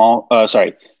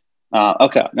sorry.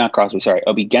 Okay, not Crosby. Sorry,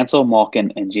 it'll be Gensel,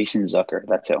 Malkin, and Jason Zucker.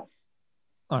 That's who.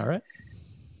 All right.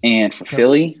 And for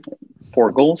Philly,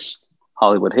 4 goals.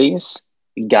 Hollywood Hayes.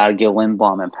 You got to get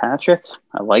Lindblom and Patrick.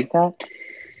 I like that.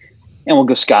 And we'll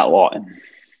go Scott Lawton.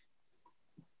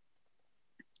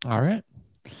 All right.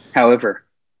 However,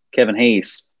 Kevin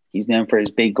Hayes, he's known for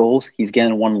his big goals. He's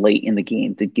getting one late in the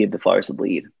game to give the Flyers the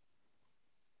lead.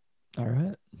 All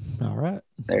right. All right.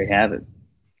 There you have it.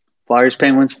 Flyers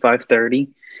Penguins 5:30.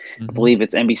 I believe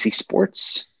it's NBC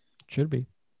Sports. Should be.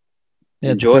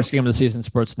 Yeah, it's the first game of the season.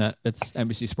 Sportsnet. It's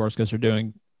NBC Sports because they're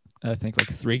doing, I think,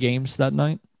 like 3 games that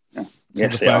night. Yeah. So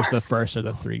Yes, the Flyers the first of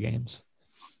the 3 games.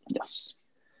 Yes.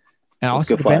 And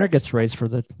also the banner gets raised for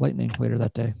the Lightning later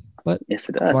that day. But yes,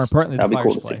 it does. More importantly, That'd the be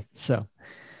Flyers cool to play. see. So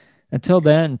until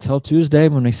then, until Tuesday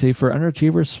when we see for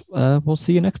underachievers, we'll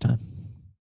see you next time.